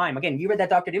throughout time. Again, you read that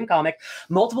Doctor Doom comic.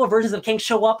 Multiple versions of Kang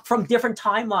show up from different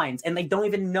timelines, and they don't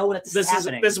even know that this is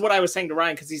happening. This is what I was saying to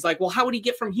Ryan, because he's like, well, how would he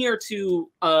get from here to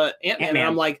Ant-Man? And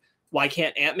I'm like, why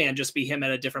can't Ant-Man just be him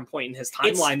at a different point in his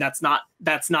timeline? That's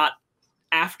not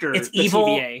after it's the evil.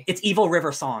 TVA. It's Evil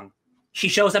River Song. She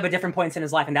shows up at different points in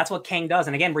his life, and that's what Kang does.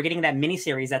 And again, we're getting that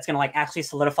miniseries that's going to like actually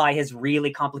solidify his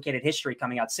really complicated history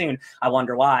coming out soon. I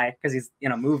wonder why, because he's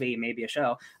in a movie, maybe a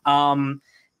show.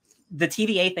 The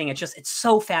TVA thing, it's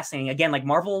so fascinating. Again, like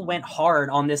Marvel went hard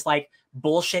on this like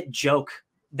bullshit joke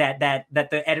that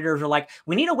the editors were like,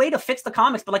 we need a way to fix the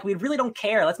comics, but like we really don't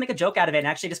care. Let's make a joke out of it and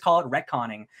actually just call it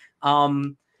retconning.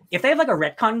 If they have like a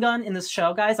retcon gun in this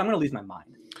show, guys, I'm gonna lose my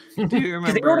mind. Do you remember?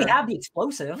 Because they already have the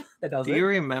explosive that does it. Do you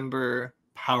remember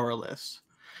Powerless?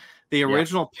 The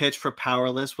original pitch for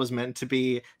Powerless was meant to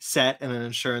be set in an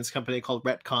insurance company called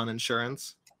Retcon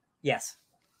Insurance. Yes.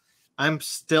 I'm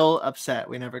still upset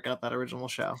we never got that original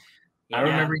show. I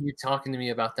remember you talking to me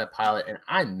about that pilot, and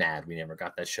I'm mad we never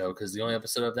got that show, because the only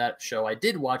episode of that show I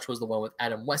did watch was the one with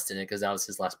Adam West in it, because that was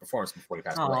his last performance before he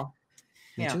passed away.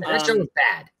 Yeah. And that show was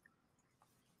bad.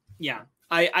 Yeah.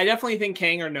 I definitely think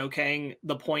Kang or no Kang,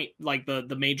 the point, like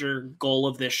the major goal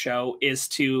of this show is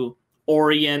to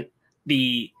orient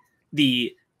the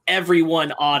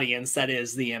everyone audience that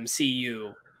is the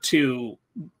MCU to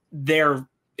their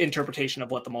interpretation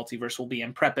of what the multiverse will be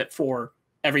and prep it for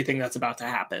everything that's about to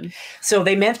happen. So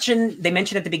they mentioned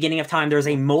at the beginning of time there's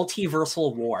a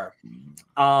multiversal war.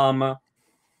 I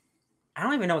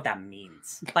don't even know what that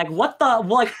means. Like what the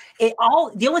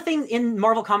the only thing in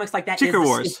Marvel comics like that Secret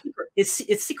Wars.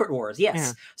 It's Secret Wars, yes.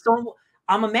 Yeah. So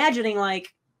I'm imagining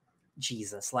like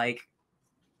Jesus, like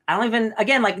I don't even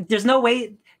like there's no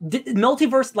way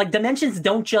multiverse like dimensions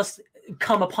don't just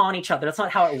come upon each other. That's not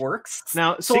how it works.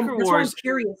 Now Secret Wars. I'm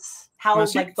curious how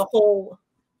the whole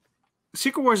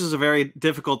Secret Wars is a very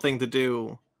difficult thing to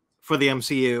do for the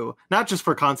MCU, not just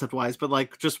for concept wise, but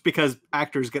like just because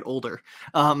actors get older.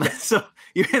 So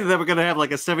you're never going to have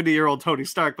like a 70-year-old Tony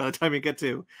Stark by the time you get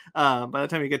to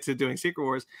doing Secret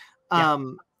Wars.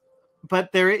 But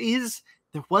there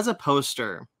was a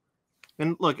poster,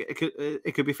 and look,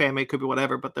 it could be fan made, it could be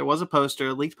whatever, but there was a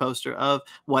leaked poster of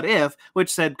What If,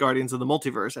 which said Guardians of the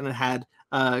Multiverse, and it had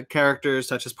characters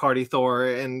such as Party Thor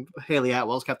and Haley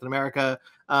Atwell's Captain America,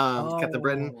 Captain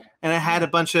Britain, and it had a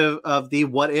bunch of the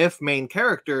What If main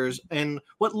characters and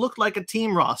what looked like a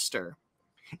team roster.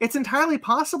 It's entirely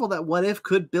possible that What If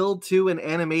could build to an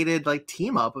animated like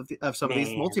team up of some of these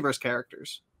multiverse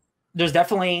characters. There's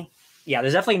definitely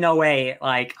no way.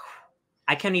 Like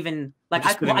I can't even like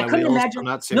I couldn't imagine.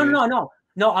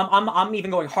 No. I'm even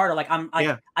going harder. Like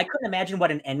I couldn't imagine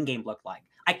what an Endgame looked like.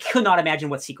 I could not imagine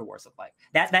what Secret Wars looked like.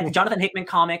 That Jonathan Hickman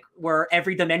comic where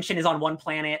every dimension is on one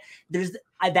planet.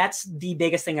 That's the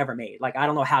biggest thing ever made. Like I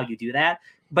don't know how you do that,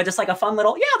 but just like a fun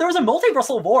little there was a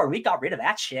multiversal war. We got rid of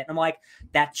that shit. And I'm like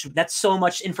that's so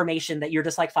much information that you're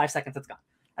just like 5 seconds it's gone.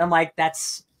 And I'm like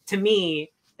to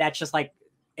me that's just like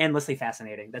endlessly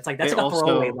fascinating. That's like a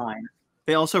throwaway line.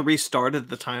 They also restarted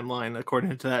the timeline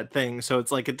according to that thing, so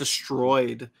it's like it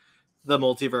destroyed the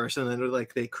multiverse, and then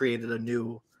like they created a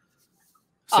new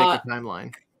sacred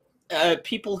timeline.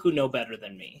 People who know better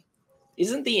than me,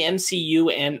 isn't the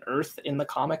MCU and Earth in the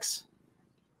comics?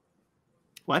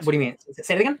 What do you mean?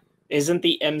 Say it again. Isn't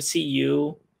the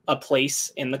MCU a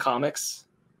place in the comics?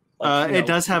 It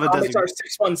does have a designation. Comics are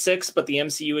 616, but the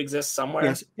MCU exists somewhere.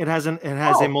 Yes, it has a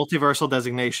multiversal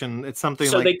designation. It's something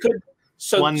so like they could.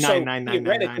 So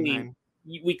 1999999.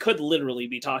 We could literally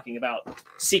be talking about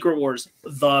Secret Wars,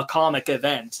 the comic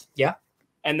event. Yeah.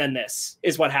 And then this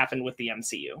is what happened with the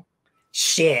MCU.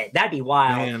 Shit, that'd be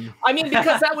wild. Man. I mean,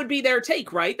 because that would be their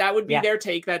take, right? That would be their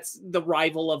take. That's the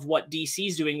rival of what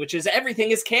DC's doing, which is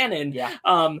everything is canon. Yeah.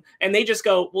 And they just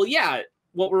go, well, yeah,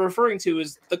 what we're referring to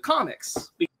is the comics.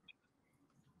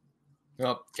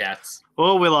 Oh, cats.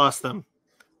 Oh, we lost them.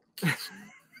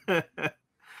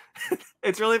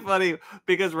 It's really funny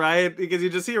because you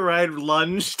just see Ryan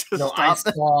lunge to stop. I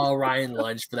saw Ryan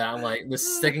lunge for that. I'm like, the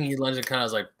second he lunged, I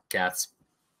was like, cats.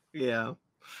 Yeah.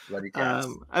 Bloody cats.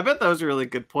 I bet that was a really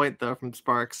good point though from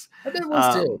Sparks. I bet it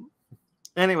was too.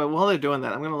 Anyway, while they're doing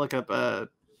that, I'm going to look up the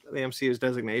MCU's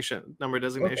number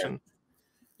designation. Okay.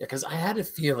 Yeah, because I had a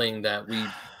feeling that we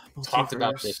talked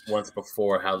about this once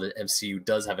before, how the MCU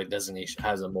does have a designation,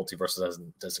 has a multiverse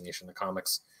designation in the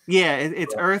comics. Yeah,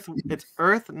 it's Earth. It's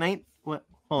Earth. Hold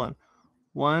on.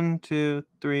 1, 2,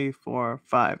 3, 4,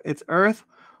 5. It's Earth.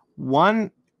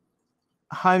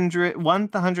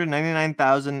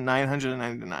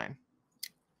 199,999.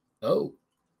 Oh,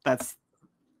 that's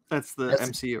That's the That's-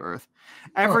 MCU Earth.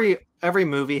 Every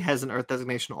movie has an Earth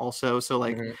designation also. So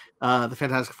like the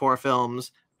Fantastic Four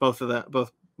films, both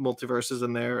multiverses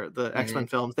in there, the X-Men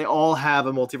films, they all have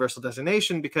a multiversal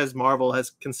designation because Marvel has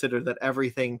considered that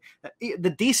everything,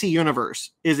 the DC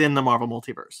universe is in the Marvel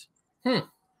multiverse.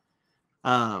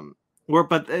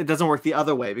 But it doesn't work the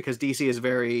other way because DC is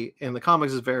in the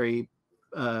comics is very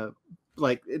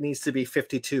like it needs to be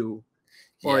 52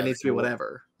 or it needs to be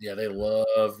whatever. Yeah, they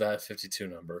love that 52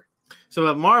 number.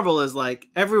 So Marvel is like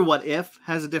every What If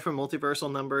has a different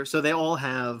multiversal number, so they all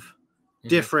have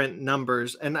different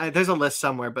numbers. And there's a list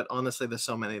somewhere, but honestly, there's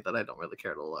so many that I don't really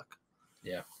care to look.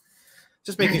 Yeah,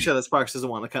 just making sure that Sparks doesn't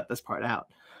want to cut this part out.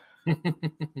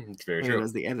 It's very true. He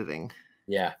does the editing.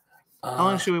 Yeah. How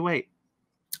long should we wait?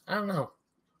 I don't know.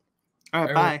 All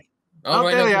right, bye. Oh,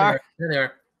 wait, there they are. There they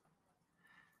are.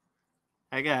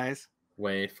 Hi guys.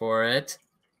 Wait for it.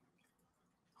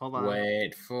 Hold on.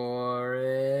 Wait for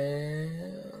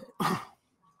it.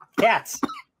 Cats.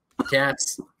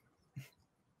 Cats.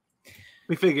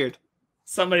 We figured.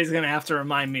 Somebody's going to have to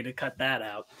remind me to cut that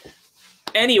out.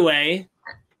 Anyway.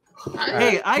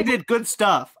 Hey, I did good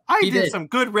stuff. I did some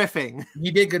good riffing.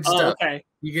 You did good stuff. Okay.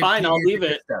 Fine, I'll leave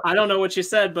it. I don't know what you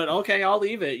said, but okay, I'll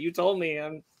leave it. You told me.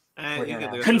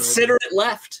 Consider it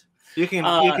left. You can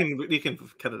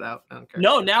cut it out. I don't care.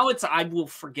 No, now I will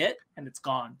forget and it's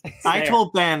gone. I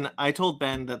told Ben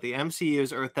that the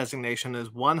MCU's Earth designation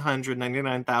is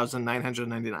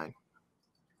 199,999.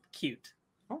 Cute.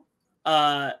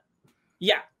 Yeah.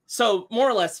 So more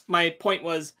or less, my point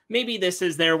was maybe this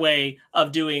is their way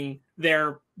of doing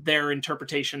their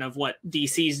interpretation of what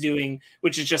DC's doing,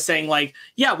 which is just saying like,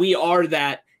 yeah, we are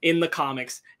that in the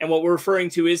comics, and what we're referring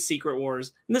to is Secret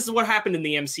Wars, and this is what happened in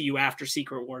the MCU after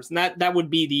Secret Wars, and that would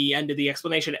be the end of the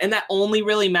explanation, and that only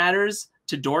really matters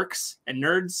to dorks and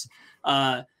nerds,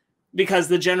 because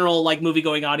the general like movie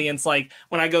going audience, like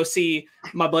when I go see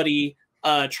my buddy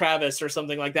Travis or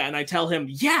something like that, and I tell him,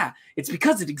 yeah, it's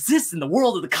because it exists in the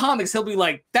world of the comics, he'll be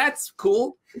like, that's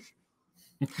cool.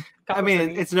 I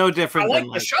mean, it's no different. I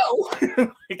like the show.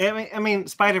 I mean,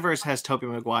 Spider-Verse has Tobey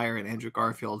Maguire and Andrew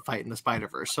Garfield fighting the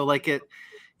Spider-Verse, so like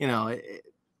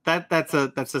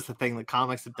that's just a thing that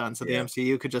comics have done. So the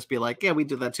MCU could just be like, yeah, we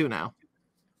do that too now.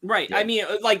 Right. Yeah. I mean,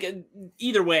 like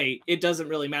either way, it doesn't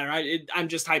really matter. I'm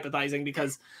just hypothesizing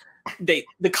because the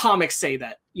comics say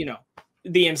that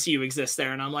the MCU exists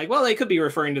there, and I'm like, well, they could be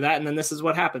referring to that, and then this is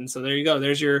what happens. So there you go.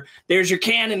 There's your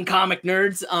canon, comic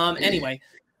nerds. Anyway.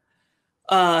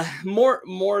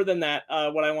 More than that,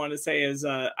 what I want to say is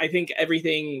I think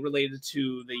everything related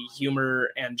to the humor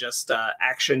and just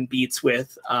action beats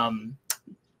with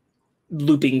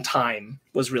looping time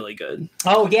was really good.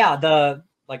 Oh yeah, the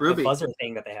Ruby. the buzzer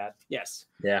thing that they had. Yes.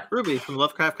 Yeah. Ruby from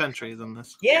Lovecraft Country is in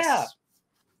this. Yeah. Yes.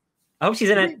 I hope she's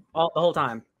in it the whole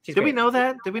time. Did we know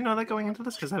that? Did we know that going into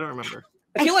this? Because I don't remember.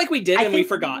 I feel like we did, and we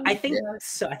forgot. I think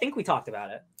so. I think we talked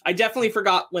about it. I definitely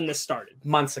forgot when this started.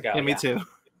 Months ago. Yeah, me too.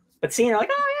 But seeing her like,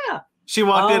 oh yeah. She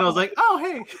walked in, I was like, oh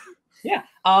hey. Yeah.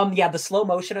 Yeah, the slow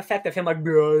motion effect of him like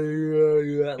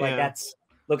that's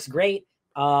looks great.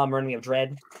 Reminding me of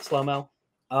Dread slow-mo.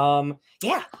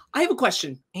 Yeah. I have a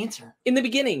question. Answer. In the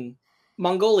beginning,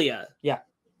 Mongolia. Yeah.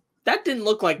 That didn't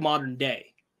look like modern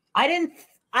day. I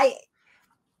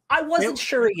wasn't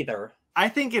sure either. I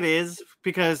think it is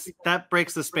because that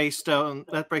breaks the space stone.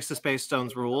 That breaks the space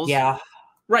stone's rules. Yeah.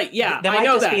 Right. Yeah. There I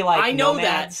know that. Like I know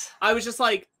nomads. that. I was just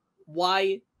like,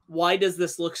 why does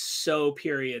this look so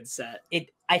period set?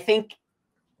 I think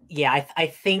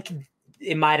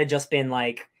it might have just been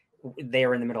like they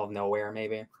were in the middle of nowhere,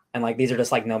 maybe, and like these are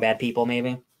just like nomad people,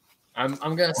 maybe. I'm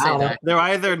gonna say that they're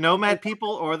either nomad people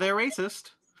or they're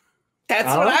racist.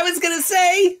 That's what I was gonna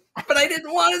say, but I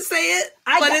didn't want to say it.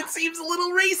 But it seems a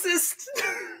little racist.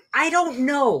 I don't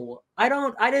know. I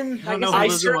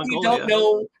certainly don't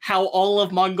know how all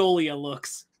of Mongolia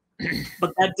looks,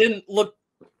 but that didn't look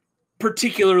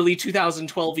particularly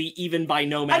 2012-y, even by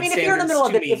nomad standards. If you're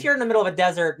in the middle of a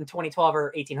desert in 2012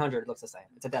 or 1800, it looks the same.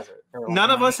 It's a desert. None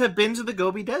of us have been to the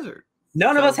Gobi Desert.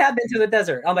 None of us have been to the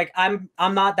desert. I'm like, I'm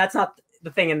not. That's not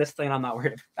the thing in this thing. I'm not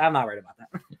worried about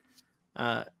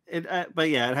that. But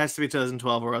yeah, it has to be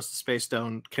 2012, or else the space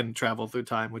stone can travel through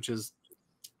time, which is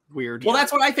weird. Well,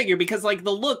 that's what I figured, because like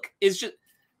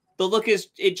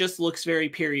it just looks very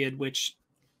period, which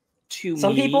to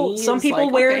some me people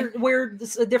wear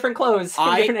different clothes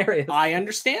in different areas. I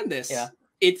understand this. Yeah,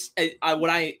 it's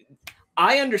I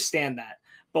understand that.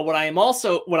 But what I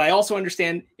also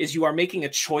understand is you are making a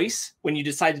choice when you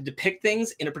decide to depict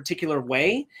things in a particular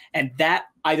way, and that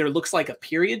either looks like a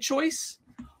period choice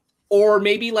or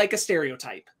maybe like a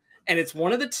stereotype. And it's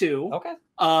one of the two. Okay.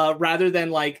 rather than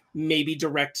like maybe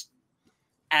direct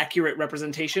accurate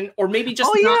representation, or maybe just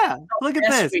look at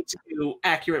this way to do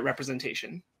accurate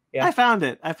representation. Yeah. I found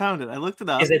it. I looked it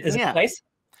up. Is it a place?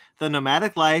 The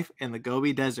nomadic life in the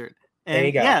Gobi Desert. And there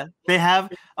you go. Yeah, they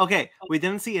have. Okay, we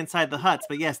didn't see inside the huts,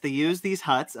 but yes, they use these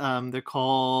huts. They're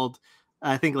called,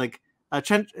 I think, like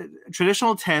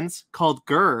traditional tents called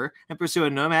gur, and pursue a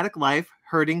nomadic life,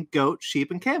 herding goat,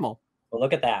 sheep, and camel. Well,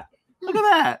 look at that. Look at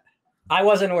that. I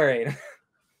wasn't worried.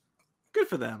 Good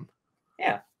for them.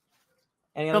 Yeah.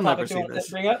 Any They'll other never topics you see want this.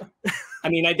 to bring up? I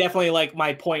mean, I definitely like.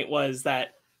 My point was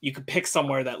that you could pick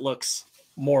somewhere that looks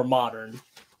more modern.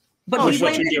 But Oh, he's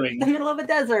what like you're in doing. the middle of a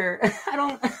desert. I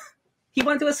don't. He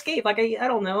wanted to escape. Like I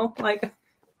don't know. Like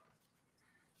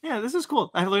Yeah, this is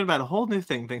cool. I learned about a whole new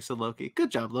thing thanks to Loki.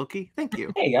 Good job, Loki. Thank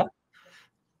you. there you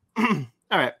go.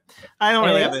 All right. I don't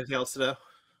really Anything have else? anything else to do.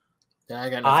 Yeah, I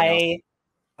got nothing else.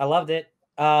 I loved it.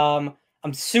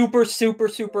 I'm super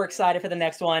excited for the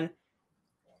next one.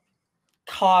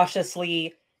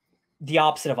 Cautiously the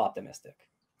opposite of optimistic.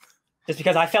 Just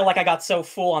because I felt like I got so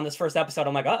full on this first episode,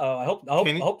 I'm like, uh-oh, I hope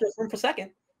there's room for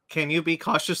second. Can you be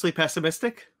cautiously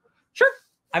pessimistic? Sure.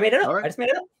 I made it up. All right. I just made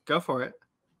it up. Go for it.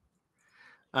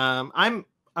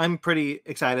 I'm pretty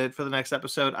excited for the next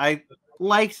episode. I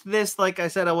liked this. Like I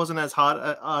said, I wasn't as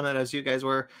hot on it as you guys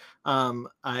were.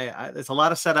 It's a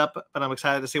lot of setup, but I'm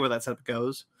excited to see where that setup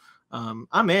goes.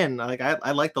 I'm in. Like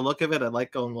I like the look of it. I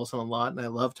like Owen Wilson a lot, and I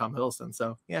love Tom Hiddleston.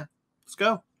 So yeah, let's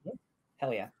go.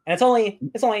 Hell yeah. And it's only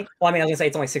well, I mean, I was gonna say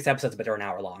it's only 6 episodes, but they're an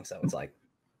hour long, so it's like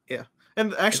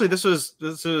And actually, this was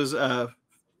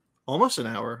almost an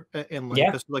hour in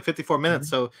like this was like 54 minutes.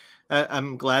 So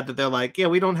I'm glad that they're like, yeah,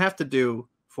 we don't have to do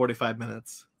 45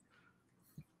 minutes.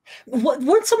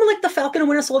 weren't someone like the Falcon and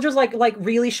Winter Soldiers like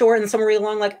really short and some really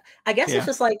long? Like I guess Yeah. it's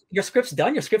just like your script's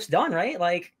done, right?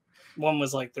 Like One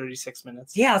was like 36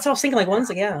 minutes. yeah, that's what I was thinking. Like one's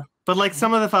like yeah. But like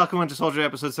some of the Falcon Winter Soldier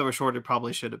episodes that were shorter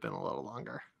probably should have been a little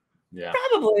longer. Yeah.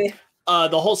 Probably.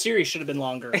 The whole series should have been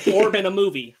longer, or been a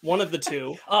movie. One of the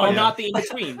two, Oh, but yeah. not the in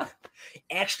between.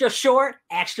 Extra short,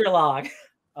 extra long.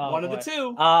 Oh, One of boy. the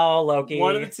two. Oh, Loki.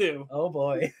 One of the two. Oh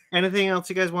boy. Anything else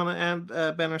you guys want to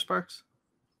add, Ben or Sparks?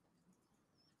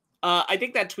 I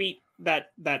think that tweet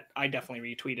that I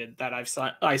definitely retweeted that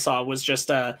I saw was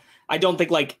just I don't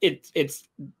think like it's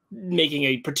making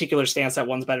a particular stance that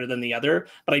one's better than the other,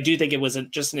 but I do think it was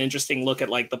just an interesting look at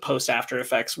like the post after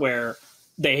effects where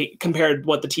they compared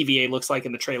what the TVA looks like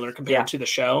in the trailer compared to the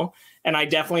show, and I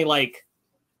definitely like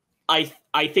I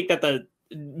think that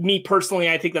me personally,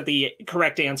 I think that the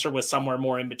correct answer was somewhere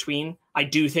more in between. I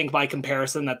do think by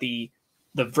comparison that the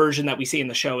version that we see in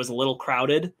the show is a little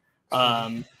crowded.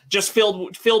 Just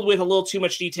filled with a little too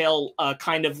much detail,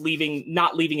 kind of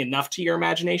not leaving enough to your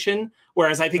imagination.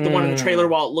 Whereas I think the one in the trailer,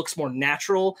 while it looks more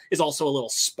natural, is also a little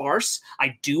sparse.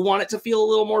 I do want it to feel a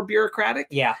little more bureaucratic,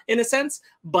 in a sense.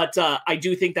 But I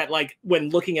do think that like when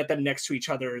looking at them next to each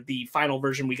other, the final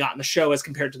version we got in the show as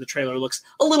compared to the trailer looks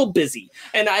a little busy.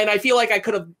 And I feel like I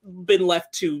could have been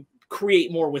left to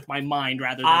create more with my mind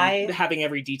rather than having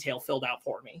every detail filled out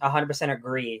for me. 100%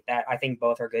 agree that I think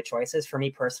both are good choices. For me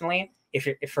personally, if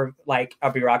for like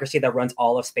a bureaucracy that runs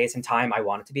all of space and time, I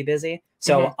want it to be busy.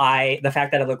 So the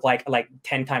fact that it looked like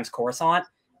 10 times Coruscant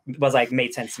was like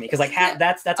made sense to me because like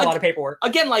that's a lot of paperwork.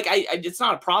 Again, like it's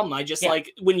not a problem. I just like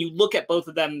when you look at both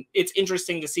of them, it's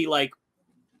interesting to see like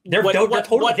what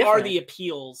totally are the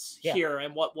appeals here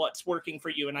and what's working for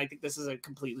you. And I think this is a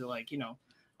completely like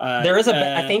there is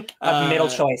I think a middle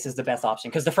choice is the best option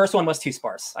because the first one was too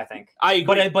sparse. I think I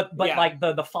agree. But like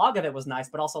the fog of it was nice,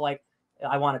 but also like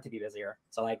I want it to be busier.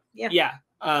 So like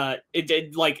it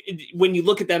did when you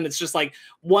look at them, it's just like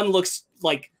one looks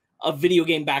like a video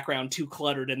game background too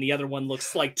cluttered, and the other one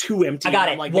looks like too empty. I got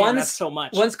it. I'm like, man, that's so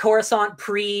much. One's Coruscant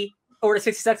pre Order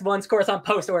 66, one's Coruscant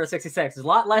post Order 66. There's a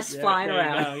lot less flying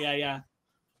around.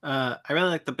 I really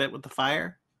like the bit with the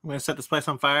fire. I'm going to set this place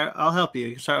on fire. I'll help you.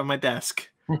 You can start with my desk.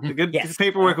 The good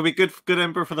paperwork will be good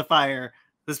ember for the fire.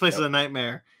 This place is a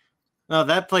nightmare. No,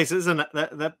 that place isn't.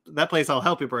 That place I'll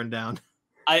help you burn down.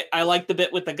 I like the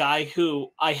bit with the guy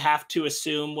who I have to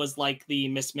assume was like the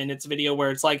Miss Minutes video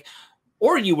where it's like,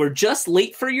 or you were just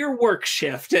late for your work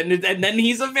shift, and then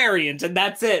he's a variant, and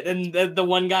that's it. And the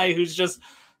one guy who's just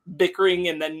bickering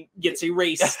and then gets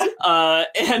erased,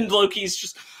 and Loki's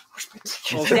just.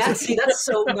 That's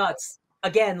so nuts.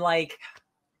 Again, like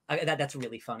that's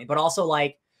really funny, but also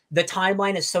like the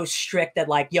timeline is so strict that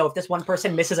like, yo, if this one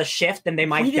person misses a shift, then they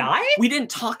might die. We didn't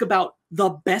talk about the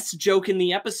best joke in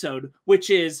the episode, which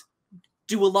is,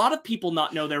 do a lot of people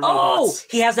not know their robots? Oh,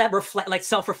 he has that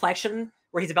self-reflection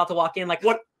where he's about to walk in, like,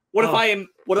 what? What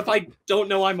if I don't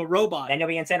know I'm a robot? Then you'll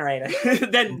be incinerated.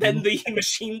 then the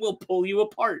machine will pull you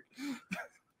apart.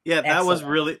 Yeah, that was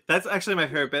Excellent. really, that's actually my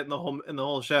favorite bit in the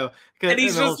whole show. And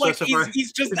he's in the whole just like show so far.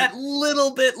 he's just that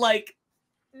little bit like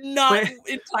not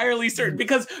entirely certain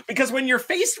because when you're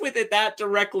faced with it that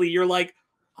directly, you're like,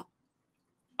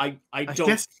 I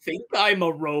don't think I'm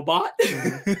a robot.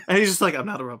 And he's just like, I'm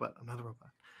not a robot. I'm not a robot.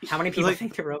 How many people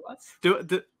think they're robots? Do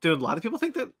a lot of people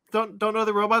think that don't know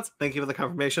they're robots? Thank you for the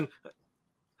confirmation.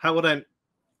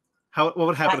 What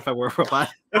would happen if I were a robot?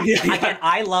 Again,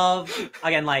 I love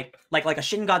like a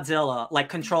Shin Godzilla like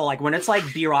control, like when it's like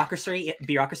bureaucracy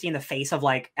in the face of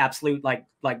like absolute like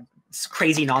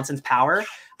crazy nonsense power.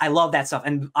 I love that stuff,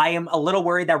 and I am a little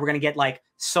worried that we're gonna get like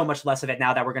so much less of it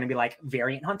now that we're gonna be like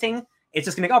variant hunting. It's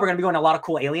just gonna be, we're gonna be going to a lot of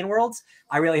cool alien worlds.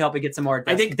 I really hope we get some more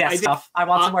death stuff. I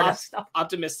want some more death stuff.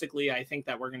 Optimistically, I think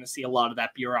that we're gonna see a lot of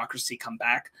that bureaucracy come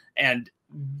back and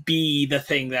be the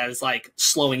thing that is like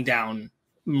slowing down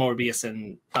Morbius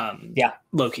and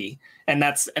Loki, and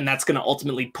that's going to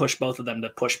ultimately push both of them to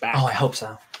push back. Oh, I hope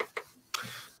so.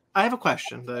 I have a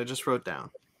question that I just wrote down.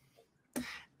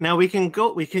 Now we can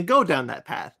go down that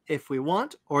path if we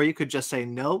want, or you could just say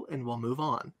no and we'll move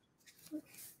on.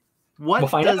 What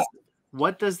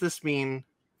does this mean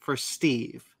for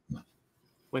Steve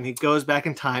when he goes back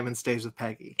in time and stays with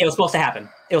Peggy? It was supposed to happen.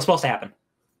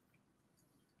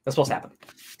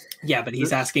 Yeah, but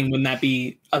he's asking, wouldn't that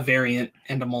be a variant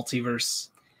and a multiverse?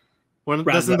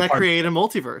 Doesn't that create a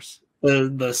multiverse?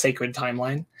 The sacred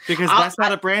timeline? Because that's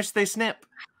not a branch they snip.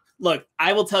 Look,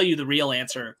 I will tell you the real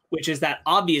answer, which is that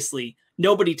obviously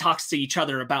nobody talks to each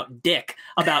other about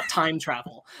time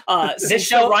travel. Since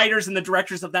the writers and the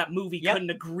directors of that movie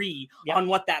couldn't agree on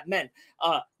what that meant.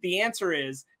 The answer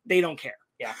is they don't care.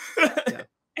 Yeah.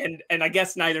 And I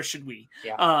guess neither should we.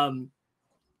 Yeah.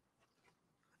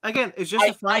 Again, it's just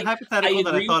a fun hypothetical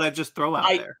that I thought I'd just throw out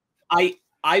there.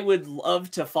 I would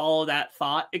love to follow that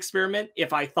thought experiment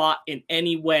if I thought in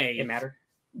any way it mattered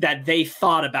that they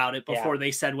thought about it before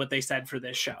they said what they said for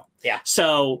this show. Yeah.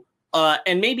 So,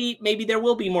 and maybe there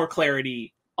will be more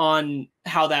clarity on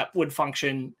how that would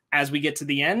function as we get to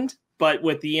the end. But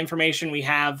with the information we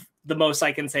have, the most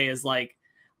I can say is like,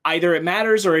 either it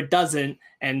matters or it doesn't,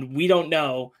 and we don't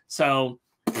know. So...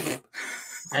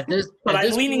 I'm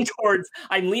leaning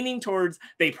towards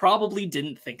they probably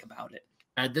didn't think about it.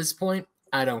 At this point,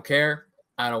 I don't care.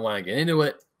 I don't want to get into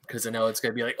it because I know it's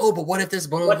going to be like, oh, but what if this,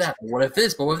 but what if that, what if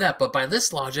this, but what if that? But by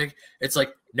this logic, it's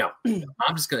like, no,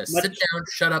 I'm just going to sit down,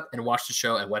 shut up, and watch the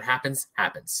show, and what happens,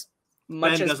 happens.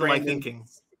 Ben doesn't like thinking.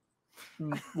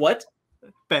 What?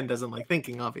 Ben doesn't like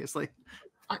thinking, obviously.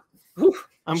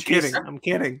 I'm Jeez.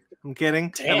 kidding.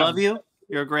 Damn. I love you.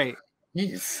 You're great.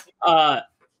 Jeez.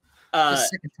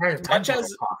 Much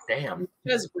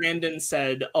as Brandon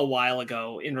said a while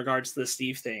ago in regards to the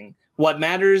Steve thing, what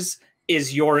matters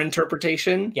is your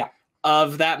interpretation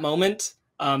of that moment,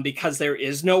 because there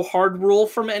is no hard rule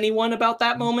from anyone about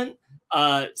that moment,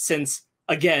 since,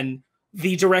 again,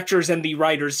 the directors and the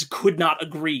writers could not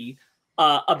agree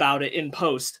about it in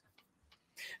post.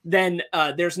 Then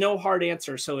there's no hard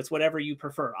answer, so it's whatever you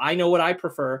prefer. I know what I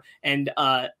prefer, and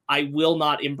I will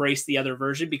not embrace the other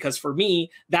version because for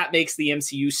me, that makes the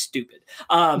MCU stupid.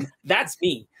 That's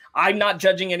me. I'm not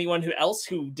judging anyone else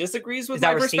who disagrees with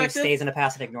my perspective. Steve stays in the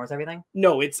past and ignores everything?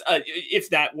 No, it's if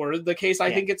that were the case,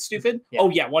 I think it's stupid. Yeah. Oh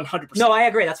yeah, 100%. No, I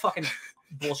agree. That's fucking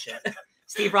bullshit.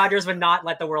 Steve Rogers would not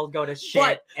let the world go to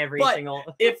shit every single...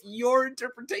 If your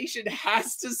interpretation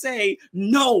has to say,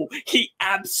 no, he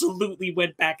absolutely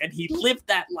went back and he lived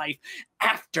that life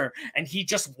after, and he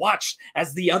just watched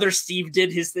as the other Steve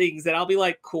did his things, then I'll be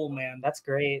like, cool, man. That's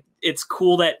great. It's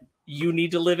cool that you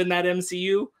need to live in that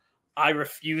MCU. I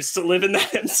refuse to live in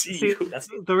that MCU. See,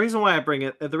 the reason why I bring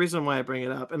it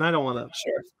up, and I don't want to...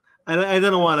 Sure. I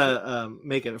didn't want to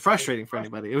make it frustrating for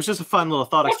anybody. It was just a fun little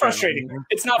thought. Not frustrating.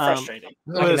 It's not frustrating.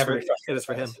 It is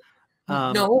for him.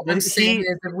 No, I'm saying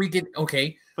that we get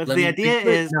okay. But the idea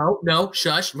is no,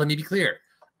 shush. Let me be clear.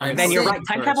 Ben, you're right.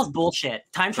 Time travel's bullshit.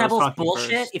 Time travel's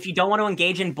bullshit. If you don't want to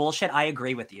engage in bullshit, I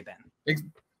agree with you, Ben.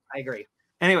 I agree.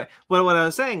 Anyway, what I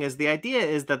was saying is the idea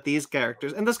is that these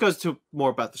characters, and this goes to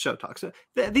more about the show talk. So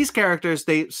these characters,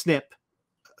 they snip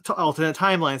to alternate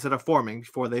timelines that are forming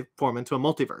before they form into a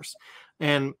multiverse.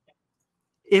 And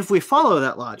if we follow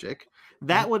that logic,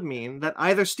 that would mean that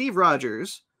either Steve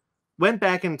Rogers went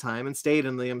back in time and stayed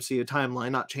in the MCU timeline,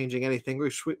 not changing anything,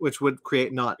 which would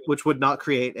not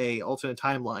create a alternate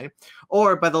timeline,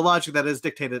 or by the logic that is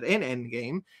dictated in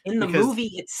Endgame. In the movie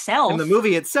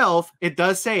itself, it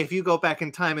does say if you go back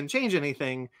in time and change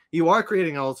anything, you are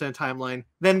creating an alternate timeline.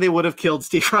 Then they would have killed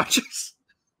Steve Rogers.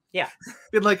 Yeah.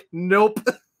 Been like, nope.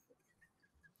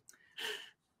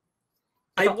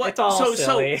 It's all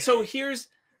silly. So here's.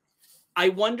 I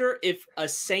wonder if a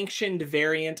sanctioned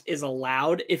variant is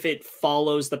allowed if it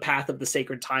follows the path of the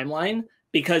sacred timeline,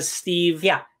 because Steve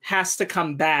has to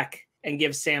come back and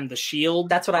give Sam the shield.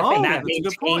 That's what I think. That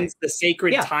maintains the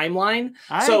sacred timeline.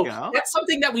 So that's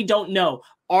something that we don't know.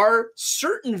 Are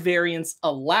certain variants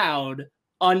allowed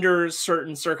under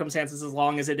certain circumstances as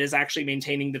long as it is actually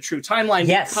maintaining the true timeline?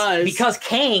 Yes, because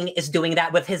Kang is doing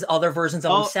that with his other versions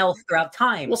of himself throughout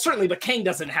time. Well, certainly, but Kang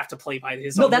doesn't have to play by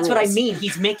his own No, that's rules. what I mean.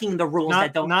 He's making the rules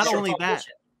that don't... Not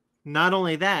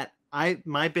only that,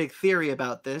 my big theory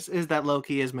about this is that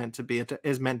Loki is meant to be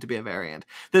a variant.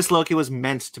 This Loki was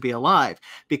meant to be alive,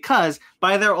 because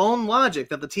by their own logic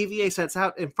that the TVA sets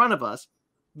out in front of us,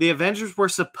 the Avengers were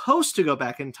supposed to go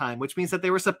back in time, which means that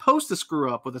they were supposed to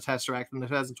screw up with the Tesseract in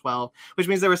 2012, which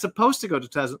means they were supposed to go to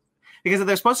 2000. Because if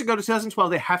they're supposed to go to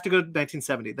 2012, they have to go to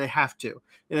 1970. They have to.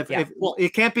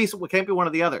 It can't be one or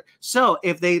the other. So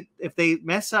if they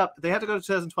mess up, they have to go to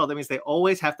 2012. That means they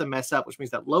always have to mess up, which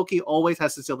means that Loki always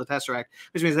has to steal the Tesseract,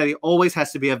 which means that he always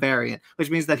has to be a variant, which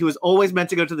means that he was always meant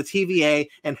to go to the TVA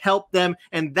and help them,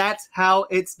 and that's how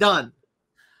it's done.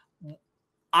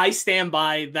 I stand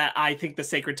by that. I think the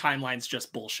sacred timeline's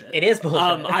just bullshit. It is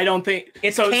bullshit. I don't think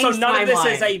it's so. Kang's None of this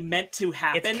timeline. is a meant to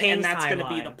happen, and that's going to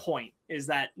be timeline. the point. Is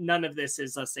that none of this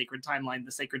is a sacred timeline?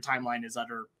 The sacred timeline is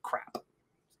utter crap.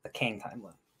 The Kang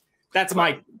timeline. That's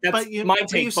my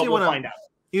take. But we'll find out.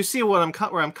 You see where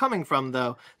I'm coming from,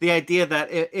 though. The idea that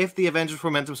if the Avengers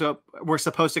were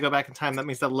supposed to go back in time, that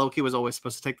means that Loki was always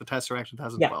supposed to take the Tesseract in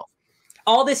 2012. Yeah.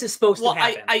 All this is supposed to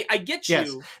happen. I get you.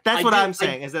 Yes, that's what I'm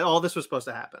saying, is that all this was supposed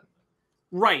to happen.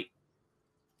 Right.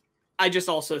 I just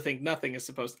also think nothing is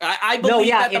supposed to. I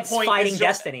believe that the point fighting is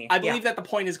destiny. I believe that the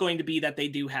point is going to be that they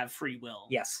do have free will.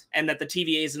 Yes. And that the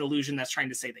TVA is an illusion that's trying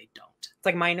to say they don't. It's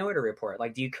like Minority Report.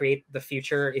 Like, do you create the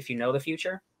future if you know the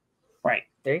future? Right.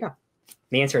 There you go.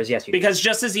 The answer is yes. Because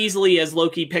just as easily as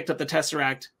Loki picked up the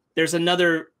Tesseract, there's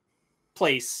another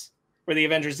place where the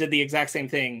Avengers did the exact same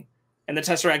thing, and the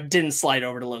Tesseract didn't slide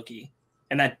over to Loki,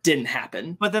 and that didn't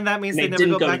happen. But then that means they never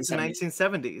go back to the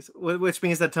 1970s, which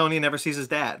means that Tony never sees his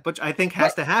dad, which I think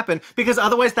has to happen, because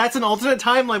otherwise that's an alternate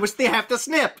timeline, which they have to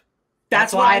snip.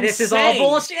 That's why this is all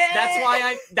bullshit. That's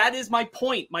why that is my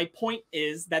point. My point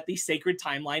is that the sacred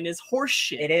timeline is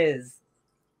horseshit. It is.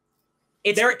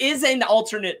 There is an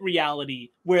alternate reality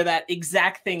where that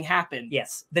exact thing happened.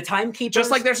 Yes. The Timekeepers.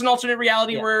 Just like there's an alternate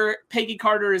reality where Peggy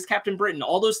Carter is Captain Britain.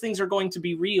 All those things are going to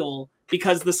be real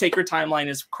because the sacred timeline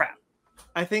is crap.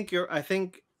 I think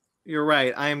you're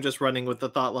right. I am just running with the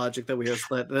thought logic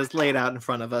that that's laid out in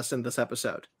front of us in this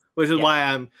episode, which is why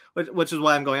I'm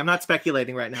going. I'm not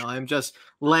speculating right now. I'm just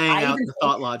laying out the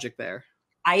thought logic there.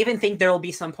 I even think there will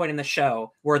be some point in the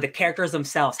show where the characters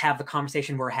themselves have the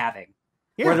conversation we're having.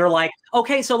 Yeah. Where they're like,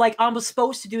 okay, so like I was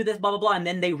supposed to do this, blah blah blah, and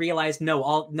then they realize,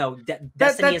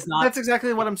 destiny is not. That's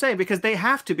exactly what I'm saying, because they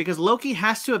have to, because Loki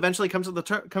has to eventually come to the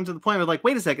point where, like,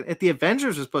 wait a second, if the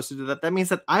Avengers are supposed to do that means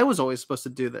that I was always supposed to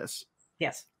do this.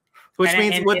 Yes, which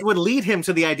would lead him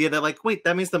to the idea that, like, wait,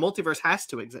 that means the multiverse has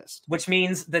to exist. Which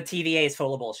means the TVA is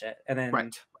full of bullshit, and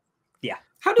then yeah.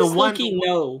 How does Loki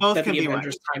know that the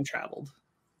Avengers time traveled?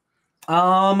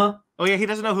 Oh yeah, he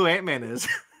doesn't know who Ant-Man is.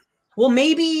 Well,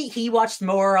 maybe he watched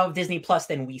more of Disney Plus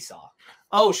than we saw.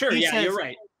 Oh, sure. Yeah, you're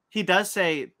right. He does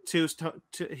say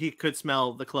he could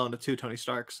smell the clone of 2 Tony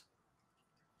Starks.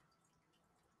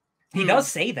 He does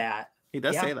say that. He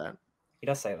does say that. He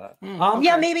does say that. Okay.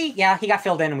 Yeah, maybe. Yeah, he got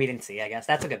filled in and we didn't see, I guess.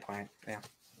 That's a good point. Yeah.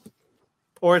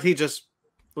 Or if he just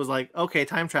was like, okay,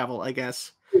 time travel, I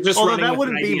guess. Although that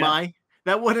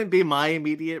wouldn't be my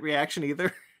immediate reaction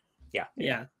either. Yeah.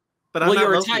 Yeah. But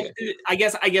I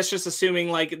guess just assuming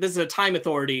like this is a time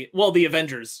authority. Well, the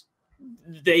Avengers,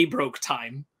 they broke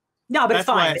time. No, but it's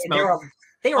fine.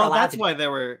 They were allowed.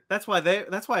 That's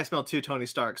why I smelled 2 Tony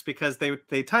Starks, because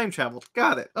they time traveled.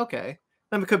 Got it. Okay,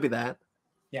 then it could be that.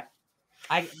 Yeah,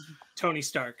 Tony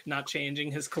Stark not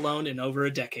changing his cologne in over a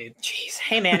decade. Jeez,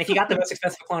 hey man, if you got the most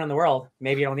expensive cologne in the world,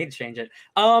 maybe you don't need to change it.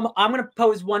 I'm gonna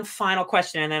pose one final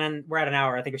question, and then we're at an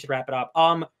hour. I think we should wrap it up.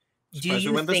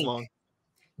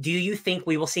 Do you think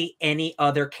we will see any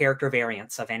other character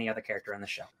variants of any other character in the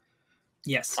show?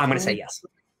 Yes. I'm going to say yes.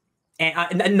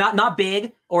 And not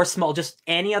big or small, just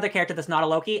any other character that's not a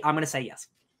Loki, I'm going to say yes.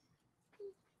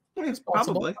 It's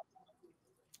probably.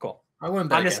 Cool. I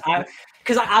wouldn't bet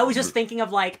because I was just thinking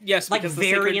of like the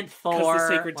variant Thor. The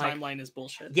sacred timeline is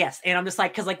bullshit. Yes, and I'm just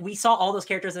like, because like we saw all those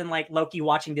characters in like Loki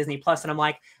watching Disney Plus, and I'm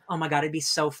like, oh my god, it'd be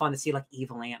so fun to see like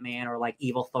evil Ant-Man or like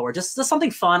evil Thor, just something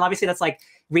fun. Obviously, that's like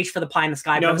reach for the pie in the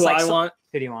sky. You know who I want?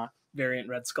 Who do you want? Variant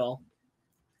Red Skull.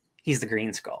 He's the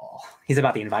Green Skull. He's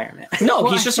about the environment. No,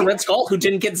 he's just a Red Skull who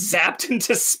didn't get zapped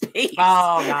into space.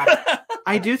 Oh, God.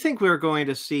 I do think we're going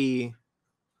to see.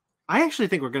 I actually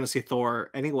think we're going to see Thor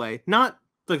anyway. Not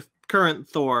the current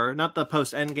Thor, not the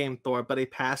post-Endgame Thor, but a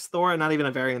past Thor, and not even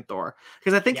a variant Thor.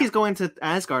 Because I think he's going to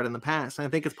Asgard in the past. And I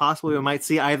think it's possible we might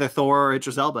see either Thor or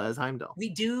Idris Elba as Heimdall. We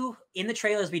do, in the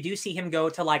trailers, we do see him go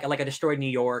to like a destroyed New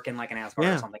York and like an Asgard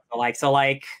or something. So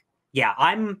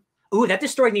yeah, ooh, that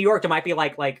destroyed New York, there might be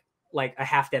like a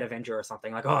half-dead Avenger or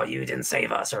something. Like, oh, you didn't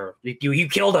save us, or you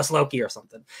killed us, Loki, or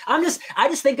something. I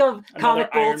just think of Another comic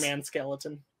Iron books. Man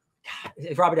skeleton.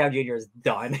 Robert Downey Jr. is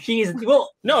done.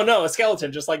 No, a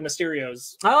skeleton, just like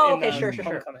Mysterio's. Oh, okay, sure.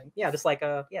 Yeah, just like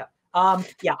yeah.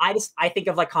 I think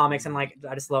of like comics and like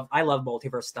I love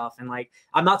multiverse stuff, and like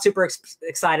I'm not super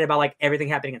excited about like everything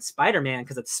happening in Spider-Man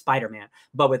because it's Spider-Man,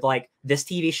 but with like this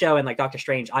TV show and like Doctor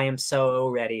Strange, I am so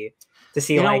ready to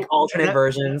see alternate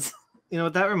versions. You know,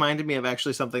 that reminded me of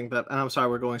actually something that, and I'm sorry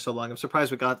we're going so long. I'm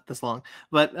surprised we got this long,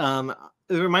 but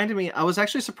it reminded me. I was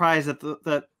actually surprised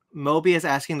that Mobius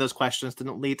asking those questions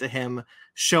didn't lead to him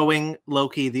showing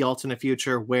Loki the alternate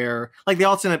future, where like the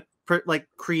alternate, like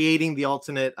creating the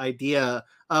alternate idea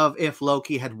of if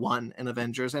Loki had won in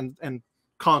Avengers and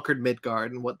conquered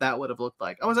Midgard and what that would have looked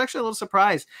like. I was actually a little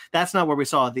surprised that's not where we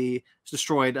saw the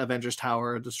destroyed Avengers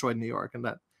Tower, destroyed New York, and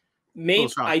that.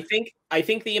 Maybe I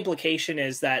think the implication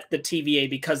is that the TVA,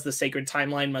 because the sacred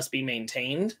timeline must be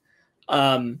maintained,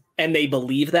 and they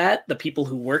believe that the people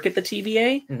who work at the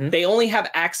TVA, they only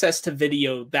have access to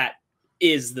video that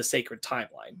is the sacred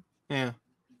timeline. Yeah.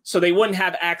 So they wouldn't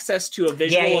have access to a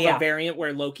visual of a variant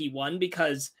where Loki won,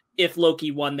 because if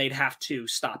Loki won, they'd have to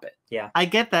stop it. Yeah. I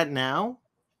get that now.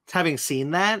 Having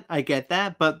seen that, I get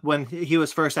that. But when he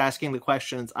was first asking the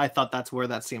questions, I thought that's where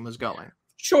that scene was going.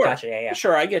 Sure. Gotcha, yeah.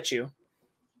 Sure, I get you.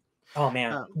 Oh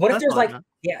man. What if there's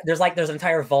there's an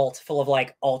entire vault full of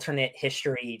like alternate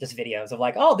history, just videos of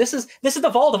like, oh, this is the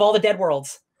vault of all the dead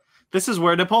worlds. This is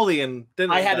where Napoleon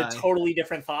didn't I had die. a totally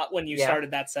different thought when you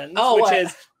started that sentence,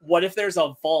 is what if there's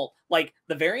a vault? Like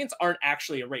the variants aren't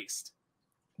actually erased.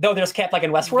 No, they're just kept like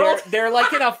in Westworld. They're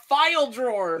like in a file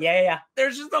drawer. Yeah.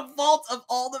 There's just a vault of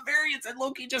all the variants, and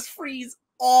Loki just frees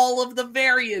all of the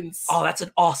variants. Oh, that's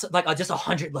an awesome, just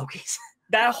 100 Lokis.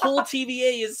 That whole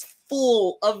TVA is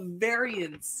full of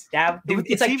variants. Yeah, dude,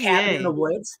 it's like TVA. Cabin in the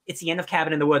Woods. It's the end of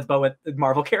Cabin in the Woods, but with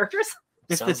Marvel characters.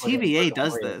 If the TVA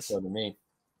does this,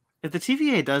 if the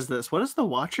TVA does this, what does the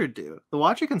Watcher do? The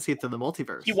Watcher can see through the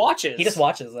multiverse. He watches. He just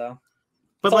watches, though.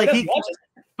 But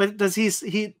but does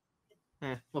he?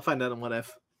 We'll find out in What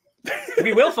If.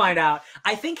 We will find out.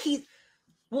 I think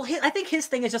I think his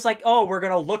thing is just like, oh, we're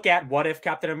gonna look at what if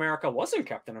Captain America wasn't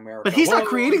Captain America. But he's not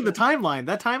creating the timeline.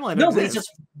 That timeline. No, but he's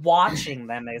just watching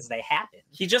them as they happen.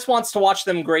 He just wants to watch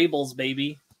them Graybles,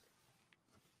 baby.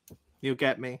 You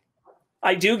get me.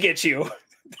 I do get you.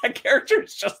 That character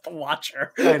is just the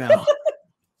Watcher. I know.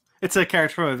 It's a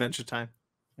character from Adventure Time.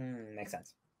 Makes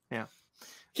sense. Yeah.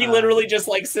 He literally just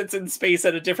sits in space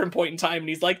at a different point in time, and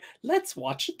he's like, let's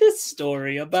watch this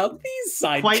story about these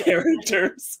side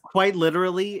characters. Quite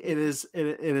literally, it is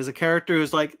a character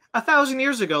who's like, 1,000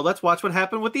 years ago, let's watch what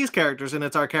happened with these characters, and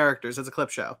it's our characters. It's a clip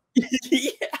show.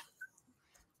 Yeah.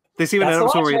 They see an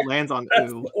episode where he lands on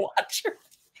Watcher.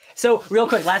 So real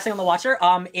quick, last thing on the Watcher,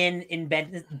 in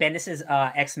Bendis's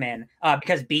X-Men,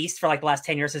 because Beast for the last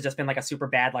 10 years has just been a super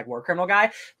bad war criminal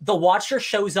guy. The Watcher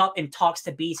shows up and talks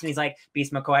to Beast, and he's like,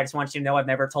 Beast McCoy, I just want you to know I've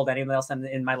never told anyone else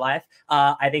in my life.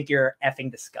 I think you're effing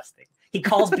disgusting. He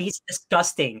calls Beast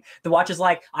disgusting. The Watcher's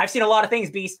like, I've seen a lot of things,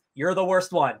 Beast. You're the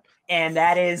worst one. And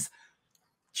that is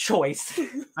choice.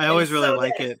 I always really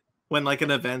like it when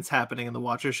an event's happening and the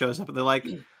Watcher shows up and they're like,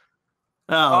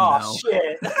 oh no.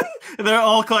 Shit. And they're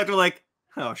all collectively like,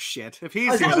 oh shit. If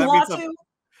he's here, that means something.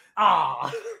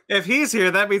 If he's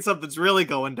here, that means something's really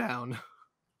going down.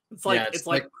 It's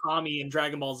like Kami in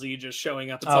Dragon Ball Z just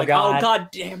showing up. It's oh god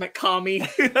damn it, Kami.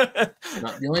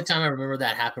 The only time I remember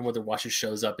that happened where the Watcher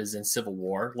shows up is in Civil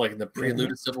War, in the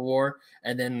prelude of Civil War.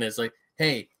 And then there's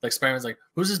hey, Spider-Man's like,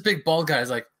 who's this big bald guy? He's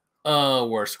like, oh,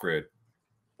 we're screwed.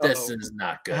 This is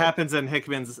not good. It happens in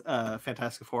Hickman's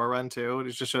Fantastic Four run too. And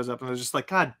he just shows up and they're just like,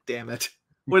 God damn it.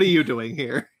 What are you doing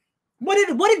here? What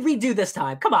did we do this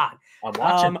time? Come on. I'm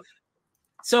watching.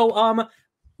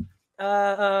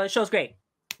 Show's great.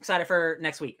 Excited for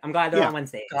next week. I'm glad they're on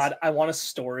Wednesday. God, I want a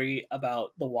story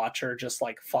about the Watcher just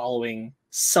following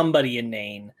somebody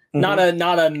inane. Not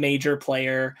a major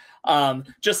player.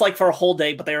 Just for a whole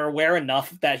day, but they're aware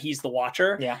enough that he's the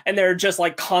Watcher. Yeah. And they're just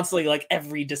constantly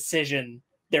every decision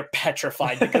they're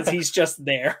petrified because he's just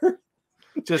there.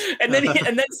 And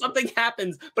then something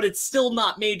happens, but it's still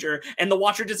not major, and the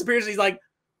Watcher disappears. And he's like,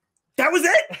 That was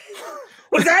it?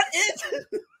 Was that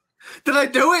it? Did I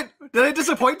do it? Did I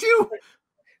disappoint you?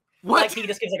 What? Like he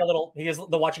just gives like a little.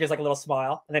 The Watcher gives like a little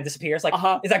smile and then disappears. Like,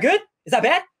 Uh-huh. is that good? Is that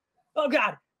bad? Oh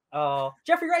God. Oh,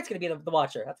 Jeffrey Wright's gonna be the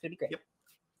Watcher. That's gonna be great. Yep.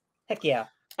 Heck yeah.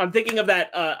 I'm thinking of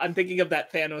that. I'm thinking of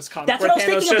that Thanos comic. That's what I was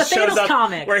thinking of. The Thanos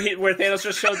comic. Where Thanos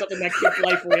just shows up in that kid's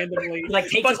life randomly. Like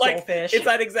takes his goldfish. It's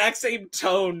that exact same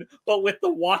tone, but with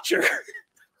the Watcher.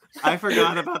 I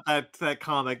forgot about that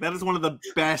comic. That is one of the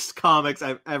best comics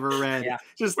I've ever read. Yeah.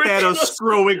 Just Where Thanos Thanos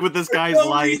screwing with this guy's no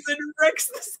life. reason wrecks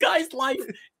this guy's life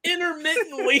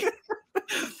intermittently.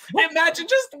 Imagine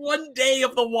just one day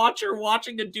of the Watcher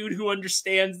watching a dude who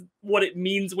understands what it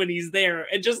means when he's there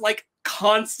and just like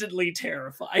constantly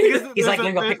terrified. He's like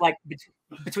gonna go pick like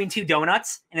between two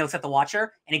donuts, and he looks at the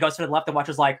Watcher, and he goes to the left. The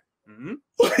Watcher's like,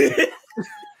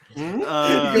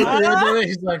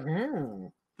 He's like,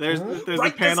 There's Write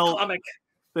the panel. this comic.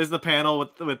 There's the panel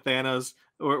with Thanos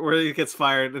where he gets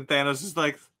fired, and Thanos is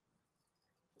like,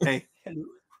 "Hey,"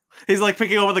 he's like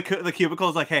picking over the cubicle.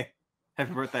 He's like, "Hey,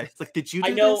 happy birthday!" It's like, "Did you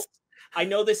do this?" I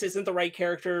know this isn't the right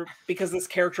character because this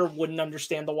character wouldn't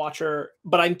understand the Watcher,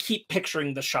 but I keep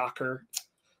picturing the Shocker.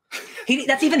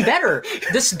 That's even better.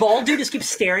 This bald dude just keeps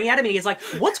staring at him, and he's like,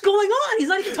 "What's going on?" He's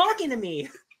not even talking to me.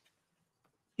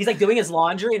 He's like doing his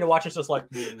laundry, and the Watcher's just like,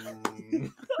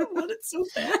 I want it so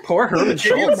bad. Poor Herman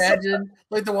Can you Schultz. imagine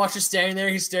like the Watcher standing there?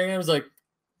 He's staring at him. He's like,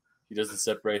 he doesn't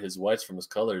separate his whites from his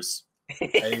colors.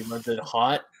 And he runs it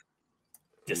hot.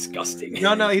 Disgusting.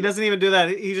 No, he doesn't even do that.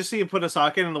 He just see him put a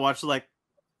sock in, and the Watcher's like,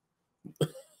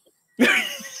 Yeah,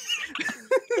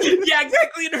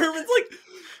 exactly. And Herman's like,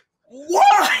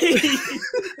 why?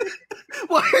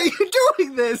 "Why are you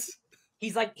doing this?"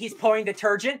 He's pouring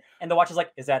detergent, and the Watcher's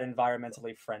like, "Is that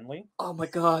environmentally friendly?" Oh my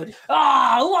god.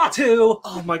 Ah, Latu!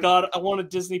 Oh my god. I want a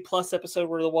Disney Plus episode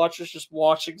where the Watcher's just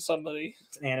watching somebody.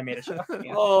 It's an animated show.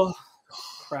 Yeah. Oh,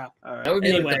 crap. All right. That would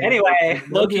be Anyway,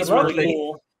 Loki's Loki. really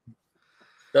cool.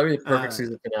 That would be the perfect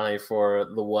season finale for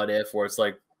the What If, where it's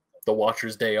like the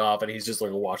Watcher's day off, and he's just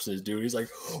like watching this dude. He's like,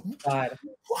 God.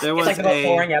 There It's was like the most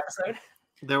boring episode.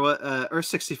 there was Earth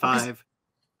 65.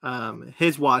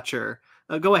 His Watcher.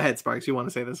 Go ahead, Sparks. You want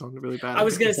to say this one really bad? I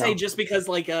was gonna say just because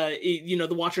like the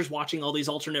Watcher's watching all these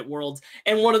alternate worlds,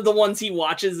 and one of the ones he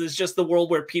watches is just the world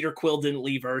where Peter Quill didn't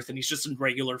leave Earth, and he's just a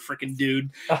regular freaking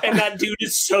dude, and that dude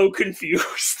is so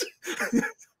confused. He's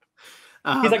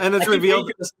like, and it's I keep revealed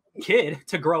waiting for this kid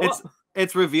to grow up.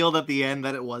 it's revealed at the end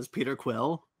that it was Peter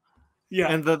Quill. Yeah,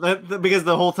 And the because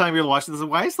the whole time you're watching this,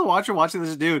 why is the Watcher watching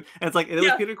this dude? And it's like it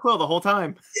was Peter Quill the whole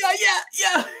time.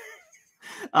 yeah.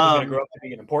 He's gonna grow up to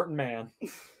be an important man.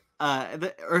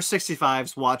 The Earth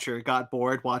 65's Watcher got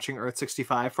bored watching Earth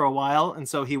 65 for a while, and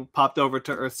so he popped over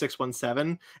to Earth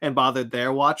 617 and bothered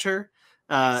their Watcher.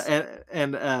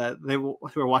 And they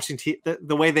were watching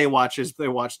the way they watch is they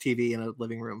watch TV in a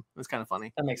living room. It's kind of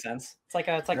funny. That makes sense. It's like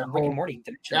a Rick and Morty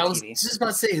dimension I of was TV. just about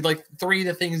to say, like, 3 of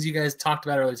the things you guys talked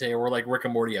about earlier today were like Rick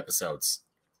and Morty episodes.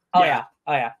 Oh yeah.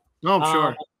 Oh, I'm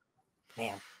sure.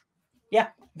 Man. Yeah,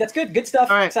 that's good. Good stuff.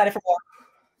 All right. Excited for more.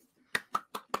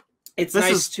 It's This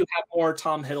nice is- to have more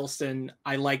Tom Hiddleston.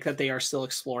 I like that they are still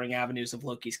exploring avenues of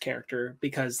Loki's character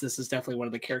because this is definitely one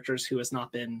of the characters who has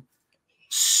not been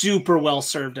super well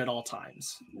served at all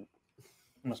times.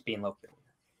 Must be in Loki.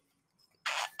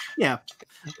 Yeah,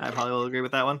 I probably will agree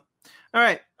with that one. All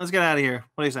right, let's get out of here.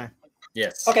 What do you say?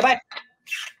 Yes. Okay, bye.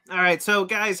 All right, so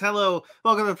guys, hello.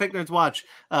 Welcome to the Fake Nerds Watch.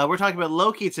 We're talking about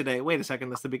Loki today. Wait a second,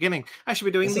 that's the beginning. I should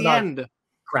be doing This is the our- end.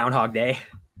 Groundhog Day.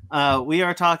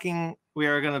 We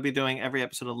are going to be doing every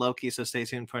episode of Loki, so stay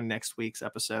tuned for next week's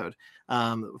episode.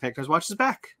 Fake Nerds Watch is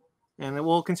back, and it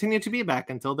will continue to be back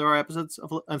until there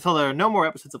are no more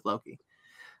episodes of Loki.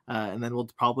 And then we'll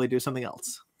probably do something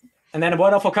else. And then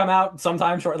What If will come out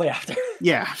sometime shortly after.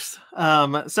 Yes.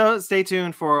 So stay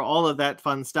tuned for all of that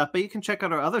fun stuff. But you can check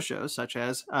out our other shows, such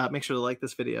as make sure to like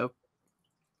this video.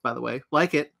 By the way,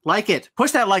 like it,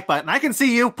 push that like button. I can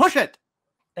see you. Push it.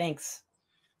 Thanks.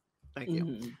 Thank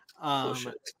you.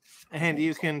 Bullshit. And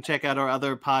you can check out our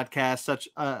other podcasts, such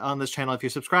on this channel if you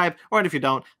subscribe, or if you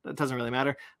don't, it doesn't really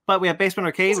matter. But we have Basement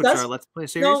Arcade, which is our Let's Play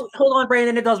series. No, hold on,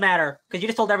 Brandon. It does matter because you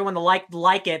just told everyone to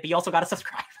like it, but you also got to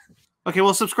subscribe. Okay,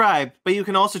 well, subscribe, but you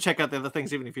can also check out the other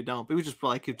things even if you don't. But we just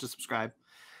like you to subscribe.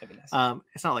 That'd be nice.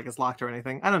 It's not like it's locked or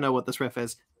anything. I don't know what this riff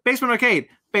is. Basement Arcade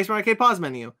pause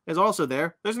menu is also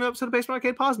there. There's an episode of Basement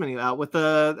Arcade pause menu out with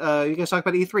the you guys talk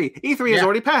about E3. E3 has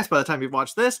already passed by the time you've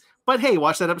watched this, but hey,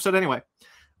 watch that episode anyway.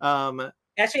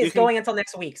 Actually, it's can- going until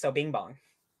next week, so bing bong.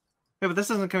 Yeah, but this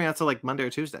isn't coming out till like Monday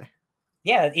or Tuesday.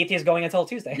 Yeah, ET is going until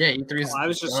Tuesday. Yeah, E3 is. I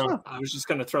was just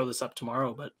gonna throw this up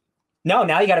tomorrow, but No,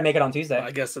 now you got to make it on Tuesday.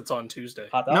 I guess it's on Tuesday.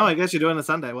 Hot dog. No, I guess you're doing it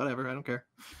Sunday. Whatever, I don't care.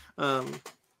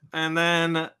 And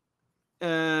then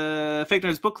Fake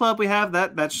Nerds Book Club, we have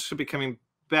that should be coming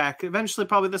back eventually,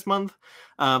 probably this month.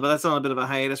 But that's on a bit of a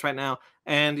hiatus right now.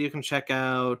 And you can check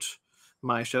out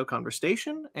my show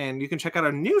Conversation, and you can check out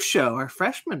our new show, our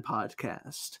freshman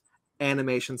podcast,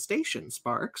 Animation Station.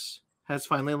 Sparks has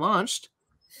finally launched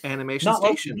Animation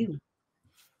Station.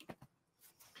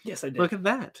 Yes, I did. Look at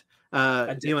that.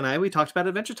 You and we talked about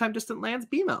Adventure Time Distant Lands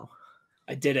BMO.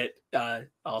 I did it.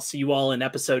 I'll see you all in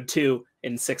episode 2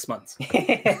 in 6 months.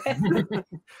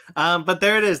 But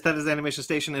there it is. That is Animation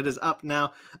Station. It is up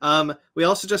now. We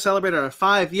also just celebrated our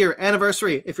 5-year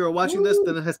anniversary. If you're watching this,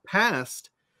 then it has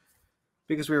passed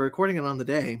because we were recording it on the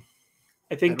day.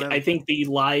 I think the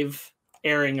live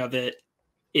airing of it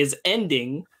is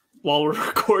ending while we're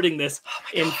recording this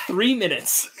in 3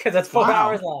 minutes because it's 4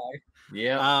 hours long.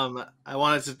 Yeah. I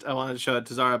wanted to show it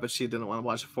to Zara, but she didn't want to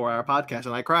watch a 4-hour podcast,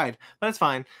 and I cried. But it's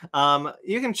fine.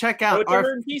 You can check out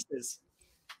our pieces.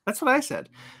 That's what I said.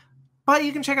 But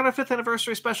you can check out our 5th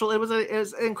anniversary special. It was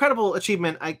an incredible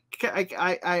achievement. I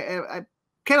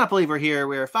cannot believe we're here.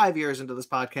 We're 5 years into this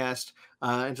podcast,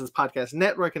 into this podcast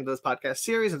network, into this podcast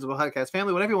series, into the podcast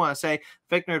family, whatever you want to say.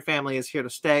 Fake Nerd family is here to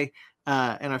stay.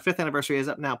 And our 5th anniversary is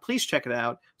up now. Please check it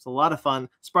out. It's a lot of fun.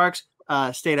 Sparks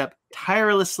stayed up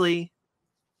tirelessly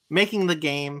making the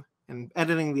game and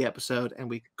editing the episode, and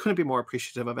we couldn't be more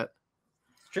appreciative of it.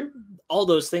 It's true. All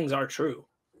those things are true.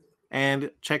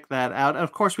 And check that out. And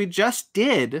of course, we just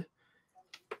did,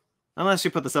 unless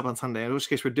you put this up on Sunday, in which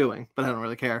case we're doing, but I don't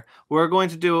really care. We're going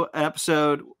to do an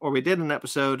episode, or we did an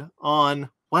episode on,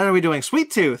 what are we doing? Sweet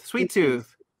Tooth. Sweet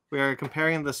Tooth. We are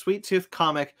comparing the Sweet Tooth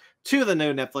comic to the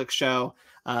new Netflix show.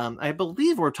 I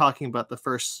believe we're talking about the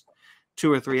first 2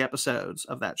 or 3 episodes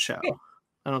of that show.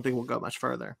 I don't think we'll go much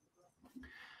further.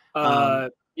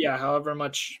 Yeah, however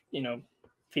much,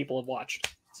 people have watched.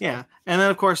 So. Yeah. And then,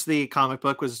 of course, the comic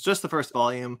book was just the first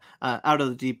volume, Out of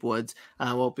the Deep Woods.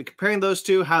 We'll be comparing those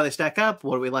two, how they stack up,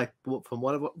 what do we like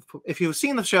if you've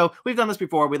seen the show, we've done this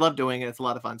before. We love doing it. It's a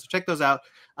lot of fun. So check those out.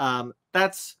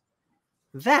 That's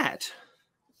that.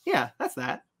 Yeah, that's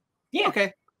that. Yeah.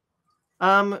 Okay.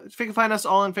 If you can find us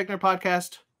all on Fake Nerd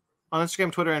Podcast on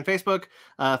Instagram, Twitter, and Facebook,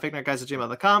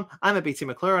 fakenerdguys@gmail.com. I'm at BT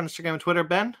McClure on Instagram and Twitter.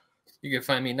 Ben? You can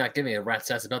find me not giving a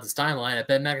rat's ass about this timeline at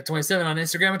BenMac27 on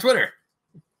Instagram and Twitter.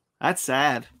 That's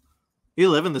sad. You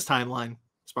live in this timeline,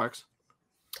 Sparks.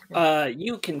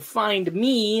 You can find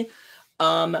me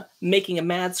making a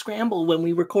mad scramble when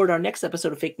we record our next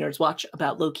episode of Fake Nerds Watch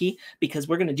about Loki, because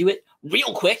we're going to do it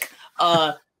real quick.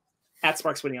 At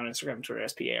Sparks Witty on Instagram and Twitter,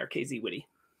 SPARKZ Witty.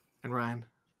 And Ryan?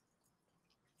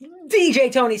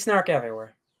 DJ Tony Snark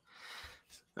everywhere.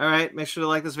 All right, make sure to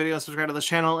like this video and subscribe to this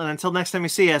channel. And until next time you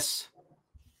see us,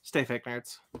 stay fake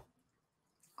nerds.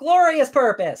 Glorious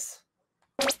purpose.